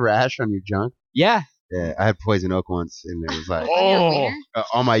you ever had a rash on your junk? Yeah. Yeah, I had poison oak once, and it was like Oh.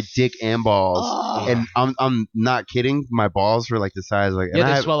 on my dick and balls. Oh. And I'm not kidding. My balls were like the size like. Yeah, and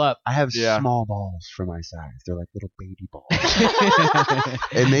they I have, swell up. I have Yeah. small balls for my size. They're like little baby balls,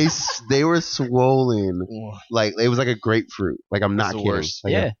 and they were swollen like it was like a grapefruit. Like I'm That's not the kidding. worst.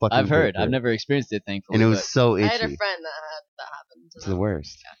 Like a Yeah, fucking I've heard. I've grapefruit. never experienced it, thankfully. And it was but- so I itchy. had a friend that happened to It's them. the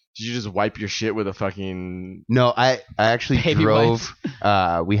worst. Did you just wipe your shit with a fucking? No, I actually Baby drove.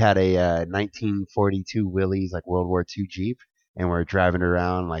 We had a 1942 Willys like World War II Jeep, and we're driving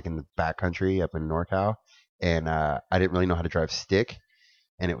around like in the backcountry up in NorCal, and I didn't really know how to drive stick,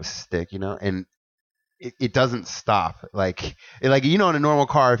 and it was stick, and it doesn't stop like in a normal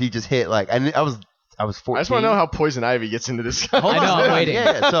car if you just hit like I was 14. I just want to know how Poison Ivy gets into this. I know, I'm waiting.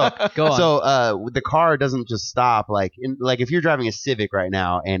 Yeah, so Go on. So the car doesn't just stop like if you're driving a Civic right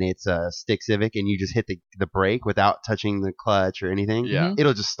now and it's a stick Civic and you just hit the brake without touching the clutch or anything, Yeah.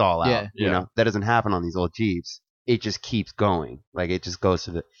 it'll just stall out. Yeah. You know, that doesn't happen on these old Jeeps. It just keeps going. Like it just goes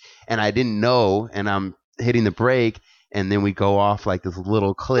to the and I didn't know and I'm hitting the brake and then we go off like this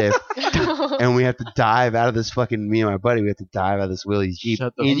little cliff and we have to dive out of this fucking me and my buddy, we have to dive out of this Willys Jeep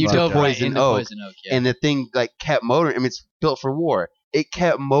Shut the and you fuck dove up. right Poison into Oak. Poison Oak. Yeah. And the thing like kept motoring. I mean, it's built for war. It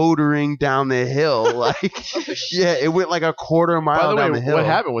kept motoring down the hill, like yeah, it went like a quarter By mile the down way, the hill. what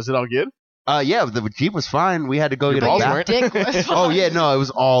happened? Was it all good? Yeah, the Jeep was fine. We had to go Your get a balls bath. weren't? Dick was Oh yeah, no, it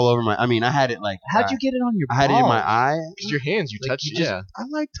was all over my. I mean, I had it like. How'd you get it on your I had it in my balls? eye. Because your hands, you Like, touched. you just- Yeah. I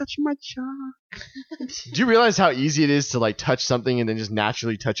like touching my junk. Do you realize how easy it is to like touch something and then just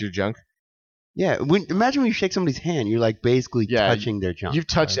naturally touch your junk? Yeah, imagine when you shake somebody's hand, you're like basically Yeah, touching their junk. You've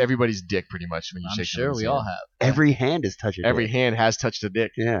touched right? everybody's dick pretty much when you I'm shake. sure someone's we all hand. have. Every hand is touching. Every dick. hand has touched a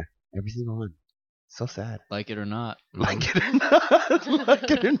dick. Yeah, every single one. So sad. Like it or not. Like it or not.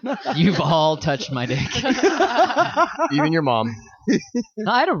 Like it or not. You've all touched my dick. Even your mom.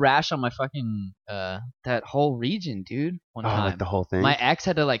 No, I had a rash on my fucking that whole region, dude. One Oh, time. like the whole thing. My ex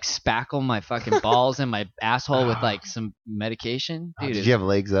had to like spackle my fucking balls and my asshole with like some medication. Oh, Dude, did you have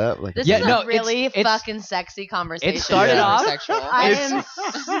legs up? Like This Yeah, is no, a really it's- fucking sexy conversation. started Yeah. off- Sexual.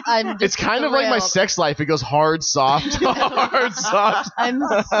 I'm It's kind of like my thrilled. sex life. It goes hard, soft, hard, soft. I'm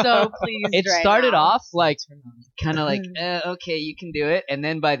so pleased. it right started now. off like kind of like okay, you can do it, and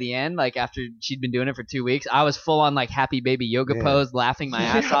then by the end, like after she'd been doing it for 2 weeks, I was full on like happy baby yoga Yeah. pose, laughing my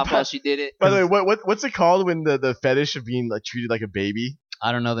ass off while she did it. By the way, what's it called when the fetish of being like treated like a baby?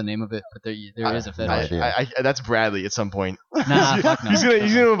 I don't know the name of it, but there is a no fetish. idea. That's Bradley at some point. Nah, fuck no. He's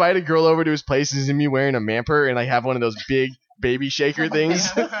gonna invite a girl over to his place. He's gonna be wearing a mamper and like have one of those big baby shaker things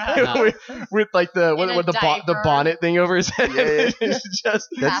with like the In a the diaper. bonnet thing over his head. Yeah, yeah. It's just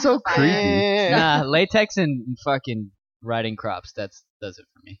That's so creepy. Nah, latex and fucking riding crops. Does it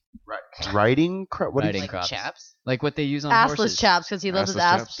for me. Riding crop. What? Riding Like crops. chaps. Like what they use on Assless horses. chaps because he loves his Assless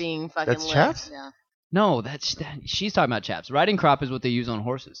ass chaps. being fucking That's lit. chaps? Yeah. No, she's talking about chaps. Riding crop is what they use on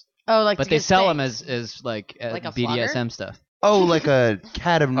horses, Oh, like but to they get sell them staked. as like, Like a BDSM flogger? stuff. Oh, like a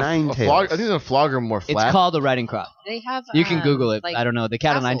cat of nine a tails. flog, I think it's a flogger more flat. It's called a riding crop. They have. You can Google it. Like I don't know. The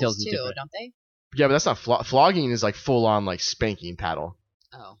cat of nine tails tassels is too, different. don't they? Yeah, but that's not flogging. Is like full on like spanking paddle.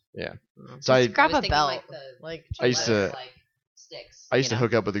 Oh. So I Grab was a thinking, belt. like, the Like I used to- like sticks. I used to you know?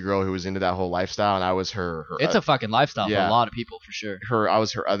 hook up with a girl who was into that whole lifestyle, and I was her. It's a fucking lifestyle for Yeah. a lot of people, for sure. I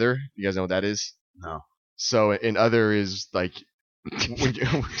was her other. You guys know what that is? No. So in other is like when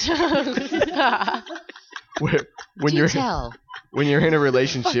you, when Do you're tell. when you're in a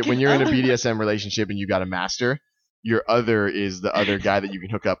relationship, when you're in a BDSM relationship and you got a master, your other is the other guy that you can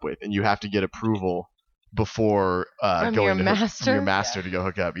hook up with, and you have to get approval before From going your to master? your master to go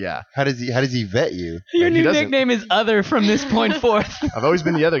hook up. Yeah, How does he vet you? Your he new doesn't. nickname is Other from this point forth. I've always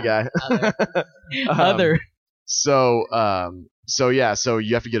been the other guy. Other. So so you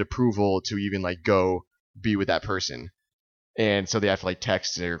have to get approval to even like go be with that person. And so they have to like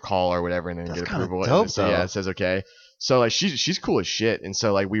text or call or whatever and then That's get kinda approval. dope, and so yeah, though. it says okay. So like she's cool as shit. And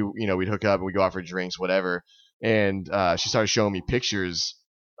so like we'd hook up and we'd go out for drinks, whatever. And she started showing me pictures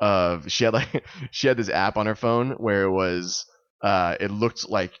of she had this app on her phone where it was it looked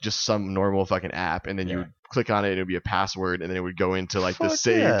like just some normal fucking app, and then you would click on it and it would be a password, and then it would go into like the Fuck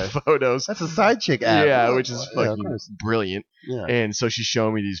saved yeah. photos. That's a side chick app. Yeah, which is Yeah, of fucking course. brilliant. Yeah. And so she's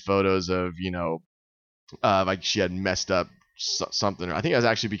showing me these photos of, like she had messed up something. I think it was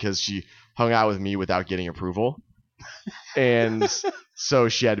actually because she hung out with me without getting approval, and so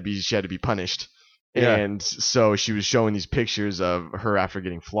she had to be punished. Yeah. And so she was showing these pictures of her after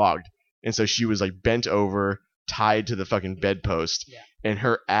getting flogged. And so she was like bent over, tied to the fucking bedpost, and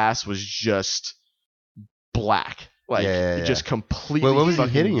her ass was just black. Like, Yeah. just completely What was he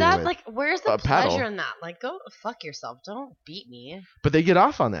fucking- hitting you That with? like, where's the A paddle. pleasure in that? Like, go fuck yourself. Don't beat me. But they get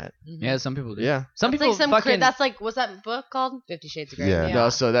off on that. Yeah, some people do. Yeah. Some That's people like some fucking. that's like, what's that book called? 50 Shades of Grey. Yeah. No,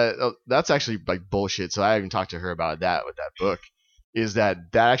 so that's actually like bullshit. So I even talked to her about that with that book. Is that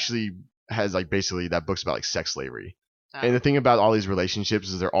actually has like basically that book's about like sex slavery. And the thing about all these relationships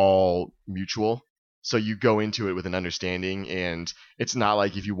is they're all mutual. So you go into it with an understanding, and it's not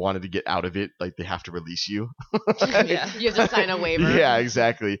like if you wanted to get out of it, like they have to release you. Yeah. You have to sign a waiver. Yeah,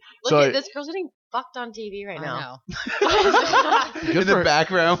 exactly. Look So at this girl's getting fucked on TV right I now. know. In the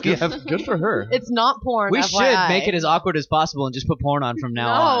background, we have Good for her. It's not porn. we FYI. should make it as awkward as possible and just put porn on from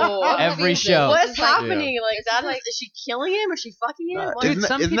now No. on. Every show. What's It's like- happening? Like, is she killing him? Is she fucking him? What- Dude,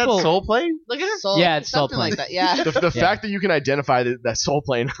 some isn't people- that Soul Plane? Look at her. Soul, Yeah, it's Soul something like Plane. that. Yeah. The fact that you can identify that Soul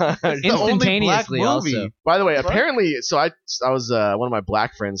Plane. The only black Instantaneously, movie. also. By the way, Right? apparently, so I was one of my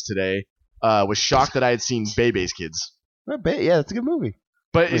black friends today was shocked that I had seen Bebe's Kids. Yeah, it's a good movie.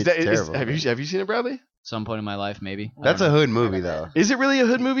 But It's is that terrible. have you seen it, Bradley? Some point in my life, maybe. I That's don't a know. hood movie, though. Is it really a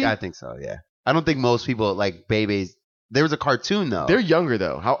hood movie? I think so. Yeah. I don't think most people like babies. There was a cartoon though. They're younger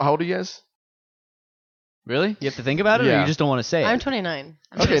though. How old are you guys? Really? You have to think about it, or Yeah. you just don't want to say I'm it? 29.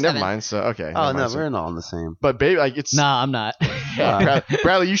 I'm Okay, never 27. mind. So okay. Oh never no, mind. So- we're all on the same. But baby, like it's Nah, I'm not.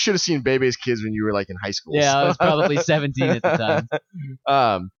 Bradley, you should have seen Bebe's Kids when you were like in high school. Yeah, I was probably 17 at the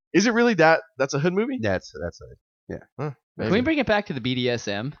time. Is it really that's a hood movie? That's it. Can we bring it back to the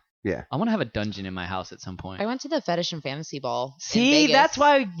BDSM? Yeah. I want to have a dungeon in my house at some point. I went to the Fetish and Fantasy Ball. in See, Vegas. that's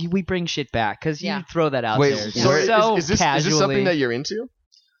why we bring shit back, because you Yeah. throw that out Wait, there. So so is this casually. something that you're into?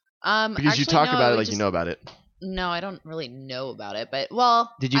 Because you Actually, talk no, about it we like just- you know about it. No, I don't really know about it, but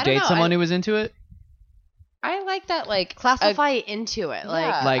well. Did you I don't date know, someone I, who was into it? I like that, like Classify into it. Like,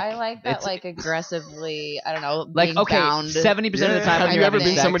 yeah, like, I like that, it's- like aggressively. I don't know. Like, being okay, bound. 70% of the time Have when you you're ever having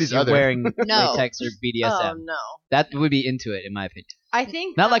been sex, somebody's you're other? wearing No. latex or BDSM. oh no. That would be into it, in my opinion. I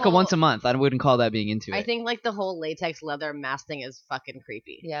think Not the like a whole- once a month. I wouldn't call that being into it. I think like the whole latex leather mask thing is fucking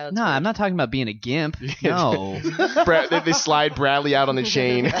creepy. Yeah. That's No, weird. I'm not talking about being a gimp. No. They slide Bradley out on the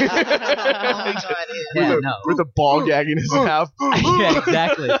chain. Oh my god. Yeah, no. With a ball gag in his mouth. Yeah,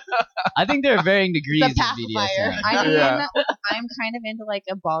 exactly. I think there are varying degrees of pacifier. BDSM. I mean, Yeah. I'm kind of into like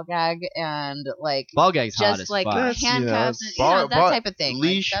a ball gag and like Ball gag's hot just as like fuck. That's, handcuffs you know, and ball- that ball- type of thing.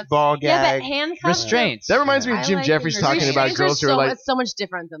 Leash, like, that's, ball Yeah, gag. but handcuffs. Restraints. That reminds me of I Jim like Jeffries the talking about Restraints girls are who are so, like, it's so much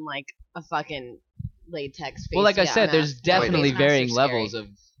different than like a fucking latex. Well, like I face said, mask. there's definitely face masks are varying scary. levels of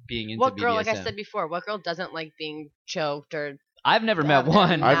being into What girl? BDSM. Like I said before, what girl doesn't like being choked or? I've never met I've never one.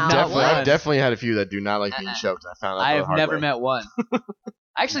 met Not one. I've one. definitely had a few that do not like being choked. I found out. I the have hard never way. met one.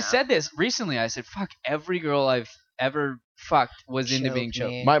 I actually No. said this recently. I said, "Fuck, every girl I've ever fucked was into being Choke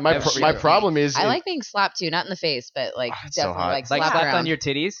choked." me. My Every- problem is I like being slapped too, not in the face, but like Oh, it's so definitely hot. like Like slapped slapped around. on your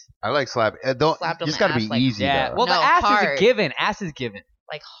titties. I like slap. Don't. Slapped on Just the got to be ass, like- easy. Yeah. though. Well, the No, ass is a hard. given. Ass is given.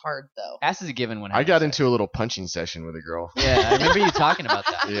 like hard though. Ass is a given when I got into a little punching session with a girl. Yeah, I remember you talking about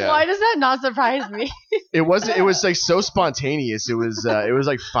that. Yeah. Why does that not surprise me? It wasn't. It was like so spontaneous. It was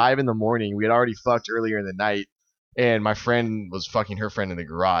like 5 a.m. We had already fucked earlier in the night, and my friend was fucking her friend in the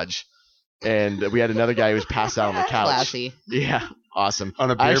garage, and we had another guy who was passed out on the couch. Classy. Yeah, awesome. On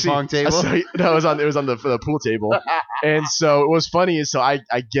a I beer actually- pong table. No, it was on the pool table, and so what was funny is so I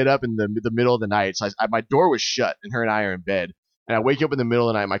get up in the middle of the night. So my door was shut, and her and I are in bed, and I wake up in the middle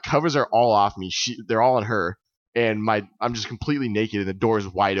of the night. My covers are all off me. They're all on her, and I'm just completely naked, and the door is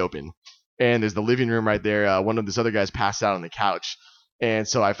wide open. And there's the living room right there. One of this other guys passed out on the couch. And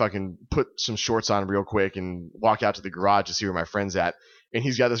so I fucking put some shorts on real quick and walk out to the garage to see where my friend's at. And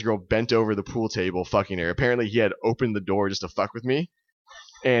he's got this girl bent over the pool table fucking her. Apparently he had opened the door just to fuck with me.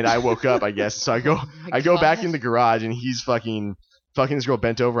 And I woke up, I guess. So I go back in the garage and he's fucking this girl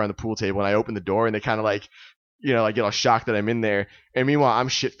bent over on the pool table. And I open the door and they kind of like, you know, like get all shocked that I'm in there. And meanwhile, I'm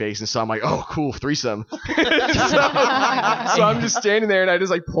shit faced. And so I'm like, oh, cool, threesome. so I'm just standing there and I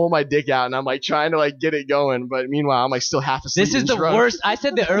just like pull my dick out and I'm like trying to like get it going. But meanwhile, I'm like still half asleep. This is and the drunk. worst. I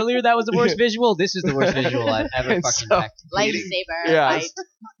said that earlier that was the worst visual. This is the worst visual I've ever And fucking so- packed. Lightsaber. Yeah. Fight.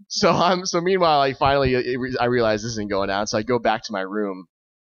 So meanwhile, like finally, I realize this isn't going down. So I go back to my room,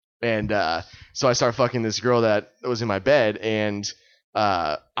 and so I start fucking this girl that was in my bed, and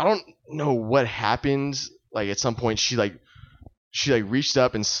I don't know what happened. Like at some point, she reached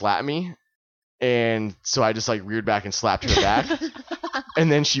up and slapped me, and so I just like reared back and slapped her back,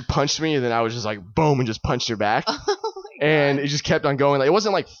 and then she punched me, and then I was just like boom and just punched her back. and it just kept on going. Like it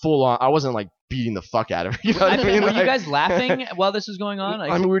wasn't like full on. I wasn't like beating the fuck out of her. You know what I mean? Were Like, you guys laughing while this was going on?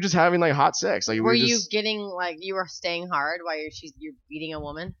 Like, I mean, we were just having like hot sex. Like, Were we you just, getting like you were staying hard while you're beating a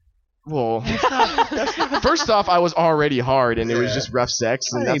woman? well, first off, I was already hard, and it was just rough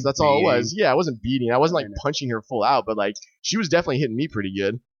sex, and that's all it was. Yeah, I wasn't beating. I wasn't like punching her full out, but like she was definitely hitting me pretty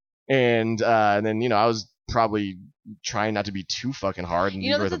good. And then I was probably trying not to be too fucking hard and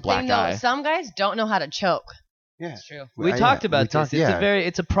You know, leave her that's with the a black thing though. eye. Some guys don't know how to choke. Yeah, It's true. we Yeah, talked we about talked- this. yeah.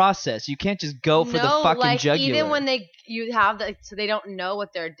 It's a process. You can't just go for the fucking like, jugular. Even when you have the, so they don't know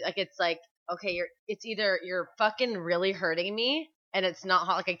what they're like. It's like, okay, it's either you're fucking really hurting me and it's not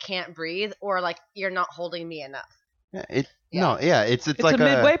hot, like I can't breathe, or like you're not holding me enough. Yeah, it's it's like a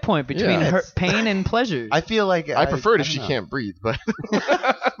midway point between Yeah. pain and pleasure. I feel like I prefer it if don't she know. can't breathe, but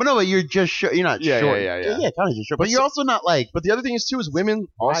But no, but you're just you're not Yeah, short. yeah. kind of just short. But But you're also not like. the other thing is too is women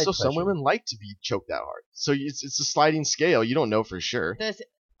also Wide some pressure. women like to be choked that hard. So it's a sliding scale. You don't know for sure. This,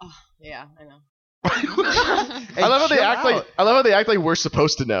 yeah, I know. Hey, I love how they chill act out. like I love how they act like we're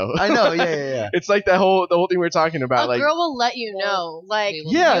supposed to know. I know, yeah. It's like the whole thing we were talking about. A Like, girl will let you know. Like, they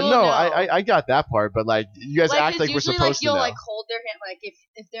will yeah, you'll no, know. I got that part, but like you guys Like, act it's like we're usually supposed like to you'll know. like hold their hand, like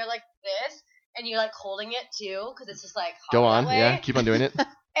if they're like this and you're like holding it too, because it's just like hot Go that on, way. yeah, keep on doing it.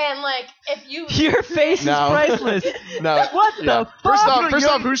 And like if you Your face No. is priceless. No, What the yeah. fuck? First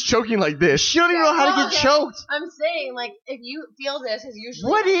off, who's choking like this? She don't even know how to Well, get okay. choked. I'm saying like if you feel this is usually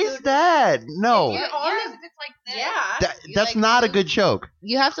What is that? No, Your arm is it's like this. yeah. that's not a good choke.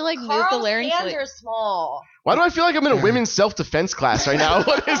 You have to like move the Carl's larynx. hands Like, are small. Why do I feel like I'm in a women's self-defense class right now?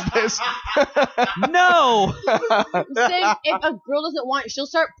 What is this? No. I'm saying if a girl doesn't want, she'll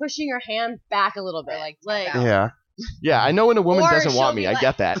start pushing her hand back a little bit, like Yeah. Yeah, I know when a woman Or doesn't want she'll me. be I like-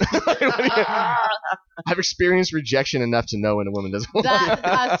 get that. I've experienced rejection enough to know when a woman doesn't want that. me.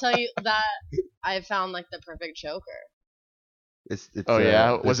 I'll tell you that I found like the perfect choker. It's Oh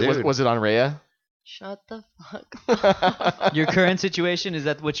yeah, the was dude. it on Rhea? Shut the fuck. Your current situation, is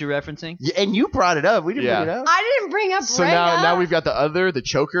that what you're referencing? Yeah, and you brought it up. We didn't Yeah. bring it up. I didn't bring up So Rhea. now we've got the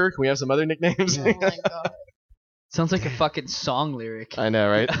choker. Can we have some other nicknames? Oh my god. Sounds like a fucking song lyric. I know,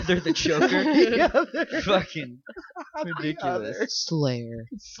 right? Other the choker. Fucking ridiculous. Slayer.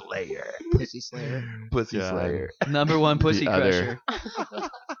 Slayer. Pussy Slayer. Pussy God. Slayer. Number one pussy The other. crusher.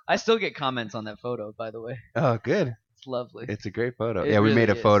 I still get comments on that photo, by the way. Oh, good. It's lovely. It's a great photo. It Yeah, we really made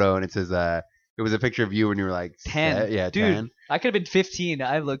a is. photo, and it says it was a picture of you when you were like 10. Yeah, Dude, 10. I could have been 15.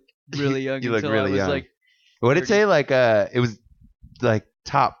 I looked really young You look until really I was young. like What did it say? Like it was like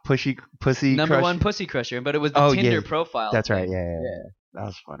top pussy number crush? one pussy crusher, but it was the Oh, Tinder yeah. profile. That's right. thing. Yeah. That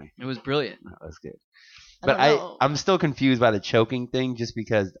was funny. It was brilliant. That was good. I But don't know. I'm still confused by the choking thing, just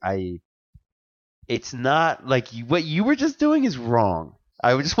because it's not like what you were just doing is wrong.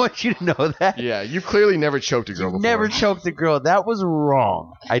 I just want you to know that. Yeah, you clearly never choked a girl You before. never choked a girl. That was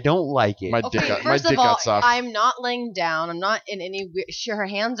wrong. I don't like it. My Okay, dick got, my first dick of all, got soft. I'm not laying down. I'm not in any weird. Sure, her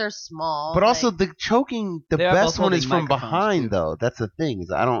hands are small. But also like- the choking, the They are best both one is holding from microphones, behind too. though. That's the thing.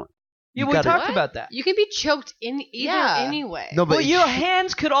 Is I don't. Yeah, You we gotta- talked What? about that. you can be choked in either Yeah. anyway. No, but Well, your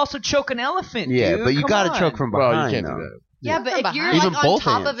hands could also choke an elephant. yeah, dude. but you Come gotta on. choke from well, behind. you can't though. do that. yeah, but From if you're behind. like Even on both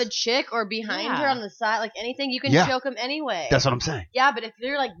top of a hands. chick or behind her Yeah. on the side, like anything, you can Yeah. choke them anyway. That's what I'm saying. Yeah, but if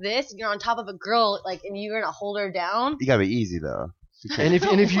you're like this, and you're on top of a girl, like, and you're gonna hold her down. You gotta be easy though. You And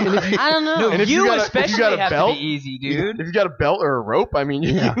can't- if you I don't know. No, And if you you got a- if you especially got a have belt- to be easy, dude. if you got a belt or a rope, I mean,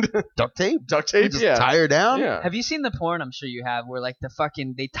 you Yeah. can duct tape. duct tape. Just Yeah, tie her down. yeah. Have you seen the porn? I'm sure you have, where like they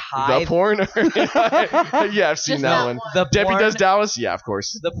tie The porn? Yeah, I've seen Just that that one. one. the Debbie porn, Does Dallas? Yeah, of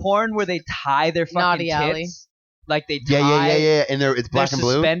course. the porn where they tie their fucking Naughty Alley. tits, like they tie. Yeah. And it's They're black and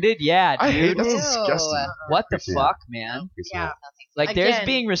blue. suspended. Yeah, I hate dude. that's Ew. disgusting. What the Yeah. fuck, man? Yeah. Like there's Again.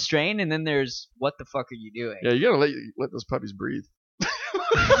 being restrained, and then there's what the fuck are you doing? Yeah, you gotta let those puppies breathe.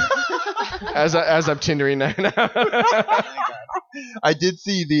 as I'm Tindering now. I did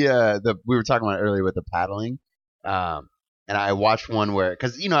see the we were talking about it earlier with the paddling, and I watched one where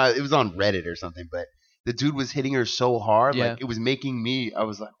because it was on Reddit or something, but the dude was hitting her so hard, Yeah. like it was making me. I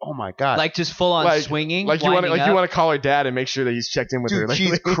was like, oh my god, Like just full on Like- swinging. like you want winding to you up. want to call her dad and make sure that he's checked in with her. dude, Like,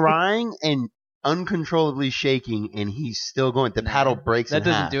 she's crying and uncontrollably shaking, and he's still going. The Nah, paddle breaks. That in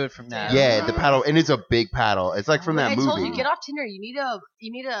doesn't half. do it from that. Yeah, the paddle, and it's a big paddle. It's like from that I movie. told you, get off Tinder. You need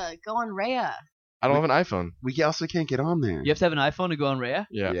to go on Rhea. I don't have an iPhone. We also can't get on there. You have to have an iPhone to go on Rhea.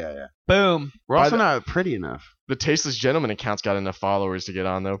 Yeah. yeah. Boom. We're also By the- not pretty enough. The Tasteless Gentleman account's got enough followers to get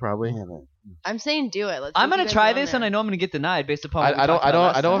on though, probably. Yeah, but I'm saying do it. Let's. I'm see if gonna you guys try get on this, and there. I know I'm gonna get denied based upon. What we I don't talked about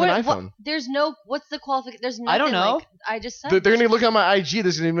last have an time. iPhone. There's no. What's the qualification? There's nothing. I don't know. Like, I just said. They're gonna look at my IG.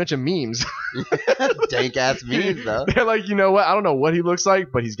 There's gonna be a bunch of memes. dank ass memes though. They're like, you know what? I don't know what he looks like,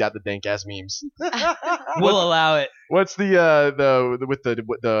 but he's got the dank ass memes. We'll allow it. What's the with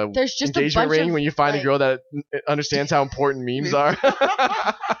the There's just a engagement bunch ring of, when you find like- a girl that understands how important memes are?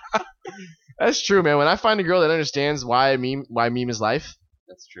 That's true, man. When I find a girl that understands why meme is life,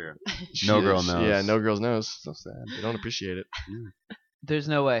 That's true. she- No girl knows. Yeah, no girl knows. So sad. They don't appreciate it. There's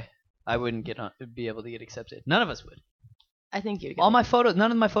no way I wouldn't be able to get accepted. None of us would. I think you. All my photos,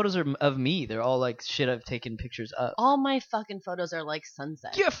 none of my photos are of me. They're all like shit I've taken pictures of. All my fucking photos are like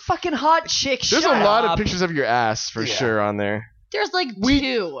sunset. You're a fucking hot chick. There's shut a lot up. of pictures of your ass for Yeah. sure on there. There's like We-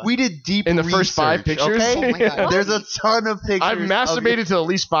 2. We did deep In the first 5 research, pictures? Okay? Oh my God. There's a ton of pictures. I've masturbated to at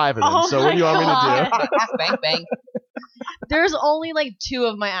least 5 of them. Oh so what do you want me to my do? God. bang bang. There's only like 2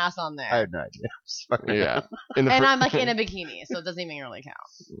 of my ass on there. I have no idea. Just fucking- Yeah. In the And fir- I'm like in a bikini, so it doesn't even really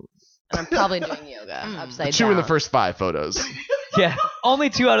count. And I'm probably doing yoga upside 2 down. in the first 5 photos. Yeah, only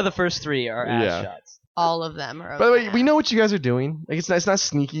 2 out of the first 3 are ass Yeah. shots. All of them are. By the way, okay. we know what you guys are doing. Like it's not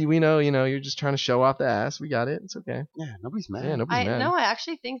sneaky. We know, you're just trying to show off the ass. We got it. It's okay. Yeah, nobody's mad. Yeah, nobody's I mad. no, I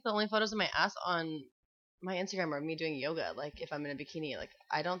actually think the only photos of my ass on my Instagram are me doing yoga. Like if I'm in a bikini, like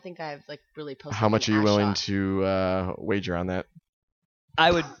I don't think I've like really posted. How much are an you ass willing shot. to wager on that?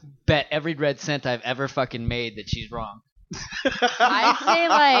 I would bet every red cent I've ever fucking made that she's wrong. I'd say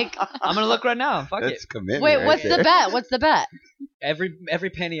like. I'm gonna look right now. Fuck That's it. commitment. Wait, right what's there. the bet? What's the bet? Every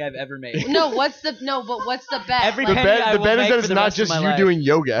penny I've ever made. No, but what's the bet? Every The penny bet, I the will bet is make that for it's the not rest of just my you life. doing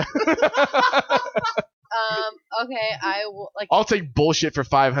yoga. Okay, I will like. I'll take bullshit for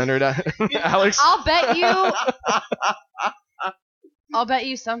 500, Alex. I'll bet you. I'll bet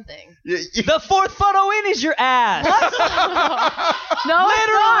you something. The 4th photo in is your ass. No,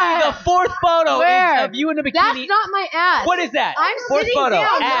 Literally, it's the not. 4th photo Where? is of you in a bikini. That's not my ass. What is that? I'm 4th sitting photo.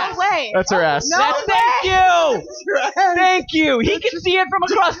 down. Ass. No way. That's her ass. No That's way. thank you. Thank you. He can see it from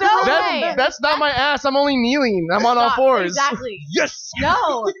across the No room. way. That's not my ass. I'm only kneeling. I'm on all Stop. fours. Exactly. Yes.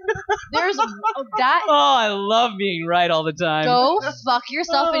 No. There's that. Oh, I love being right all the time. Go fuck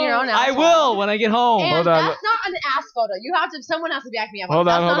yourself in your own I asshole. will when I get home. And Hold on. that's not an ass photo. You have to. Someone has to back me up. Hold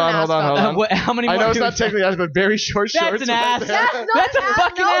on, That's hold not on, an hold ass on, hold photo. on. How many I more know it's do not we- technically ass, but very short That's shorts. an right ass. there. That's not That's a an ass.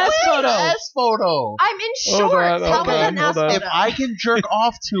 fucking No ass way. photo. Ass photo. I'm in Hold shorts. on, How hold is that on, an ass hold on. photo? If I can jerk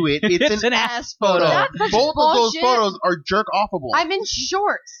off to it, it's an ass photo. That's such Both of those bullshit. photos are jerk offable. I'm in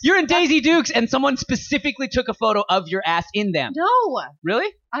shorts. You're in Daisy Dukes, and someone specifically took a photo of your ass in them. No, Really?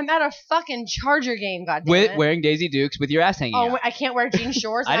 I'm at a fucking Charger game. Goddamn it. Wearing Daisy Dukes with your ass hanging Oh, out. wait, I can't wear jean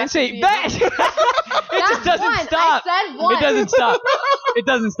shorts. I It didn't has to say be- that. It just That's doesn't one. stop. I said one. It doesn't stop. It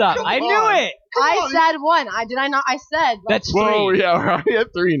doesn't stop. I knew on. it. I said one. Did I not? I said. Like, That's Whoa, 3. yeah, we're already at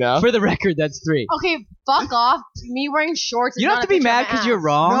 3 now. For the record, that's 3. okay, fuck off. Me wearing shorts. Is You don't not have to a be picture of mad my because you're ass.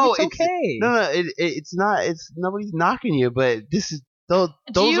 wrong. No, it's it's- okay. No, it's not. It's nobody's knocking you, but this is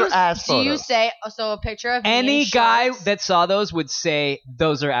those are ass Do photos. you say so? A picture of me Any in guy shorts? that saw those would say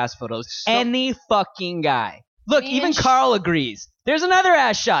those are ass photos. So- Any fucking guy. Look, Me even and Carl agrees. There's another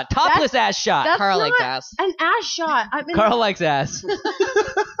ass shot. Topless ass shot. that's Carl not likes ass. an ass shot. I'm in Carl likes ass.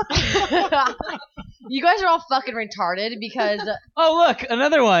 You guys are all fucking retarded because Oh, look,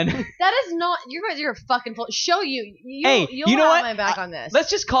 another one. that is not. You guys are fucking full. Show you. Hey, You'll you know have what? my back on this. Let's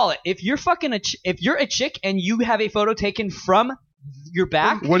just call it. If you're fucking if you're a chick and you have a photo taken from your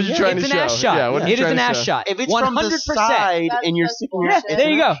back, What are you trying it's to an show? ass shot. Yeah, what are you It is trying an to ass show? shot. If it's 100%. from the side That's and you're just sticking bullshit. Yeah, there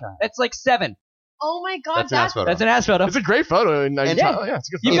you go. ass shot. That's like 7. oh my god, That's an ass photo. That's an ass photo. It's a great photo. And, And- yeah, it's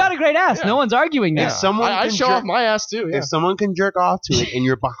a good You photo. got a great ass. Yeah. No one's arguing Yeah. that. If someone I can show jerk- off my ass too. Yeah. If someone can jerk off to it and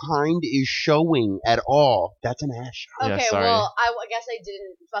your behind is showing at all, that's an ass shot. Yeah, Okay, sorry. well, I guess I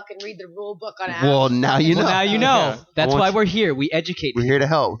didn't fucking read the rule book on ass. Well, now you know. Well, now you know. Yeah. That's I want why you- we're here. We educate. We're here to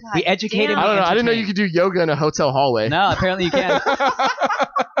help. God We educate damn. and I don't know. I didn't know you entertain. could do yoga in a hotel hallway. No, apparently you can.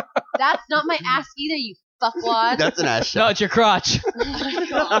 That's not my ass either, you fuckwad. That's an ass No, shot. it's your crotch.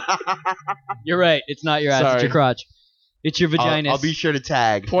 You're right. It's not your ass. It's Sorry. your crotch. It's your vagina. I'll be sure to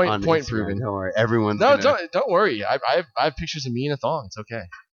tag. Point- on point Instagram. proven. Don't worry. Everyone's No, gonna- don't worry. I have pictures of me in a thong. It's okay.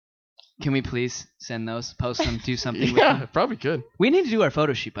 Can we please send those? Post them. Do something with Yeah, them. probably could. We need to do our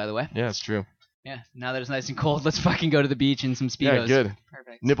photo shoot, by the way. Yeah, it's true. Yeah. Now that it's nice and cold, let's fucking go to the beach in some speedos. Yeah, good.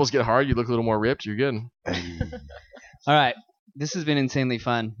 Perfect. Nipples get hard. You look a little more ripped. You're good. All right. This has been insanely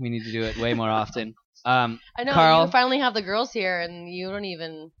fun. We need to do it way more often. I know, Carl. you finally have the girls here, and you don't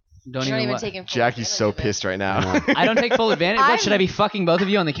even. Don't you're not even. even What? taking full Jackie's so advantage of it. pissed right now. I don't take full advantage. What should I be fucking both of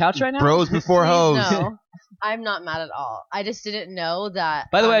you on the couch right now? Bros before Please hoes. no. I'm not mad at all. I just didn't know that.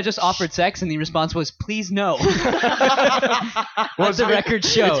 By the way, I just offered sex, and the response was, "Please no." Well, Let the record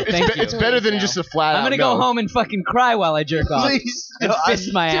show. Thank you. It's better than just a flat. I'm gonna go home and fucking cry while I jerk off Please. and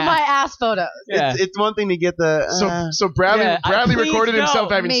fist my to ass. my ass photos. Yeah. It's one thing to get the. So Bradley Yeah, Bradley please recorded himself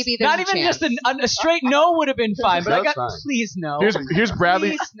no. having. Maybe there's Not a even chance. just a straight no would have been fine, but I That's got fine. please no. Here's Bradley.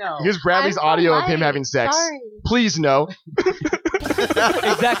 Please no. Here's Bradley's I'm audio of him polite. having sex. Sorry. Please no.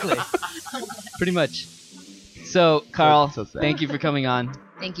 Exactly. Pretty much. So, Carl, So sad. thank you for coming on.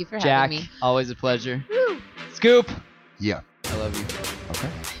 Thank you for Jack, having me. always a pleasure. Scoop, Yeah. I love you. Okay.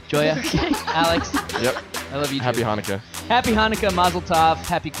 Joya, Alex, Yep. I love you too. Happy Hanukkah. Happy Hanukkah, Mazel Tov,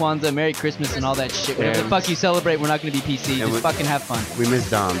 Happy Kwanzaa, Merry Christmas, and all that shit. Whatever the And- fuck you celebrate, we're not going to be PC. And Just we- fucking have fun. We miss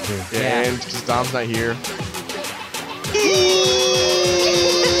Dom too. Yeah. And because Dom's not here.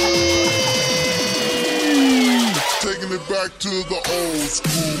 Taking it back to the old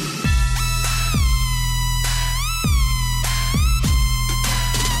school.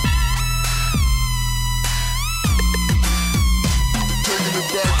 Taking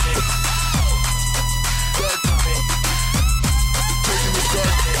it back. Taking it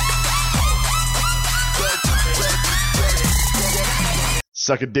back.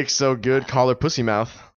 Suck a dick so good, call her pussy mouth.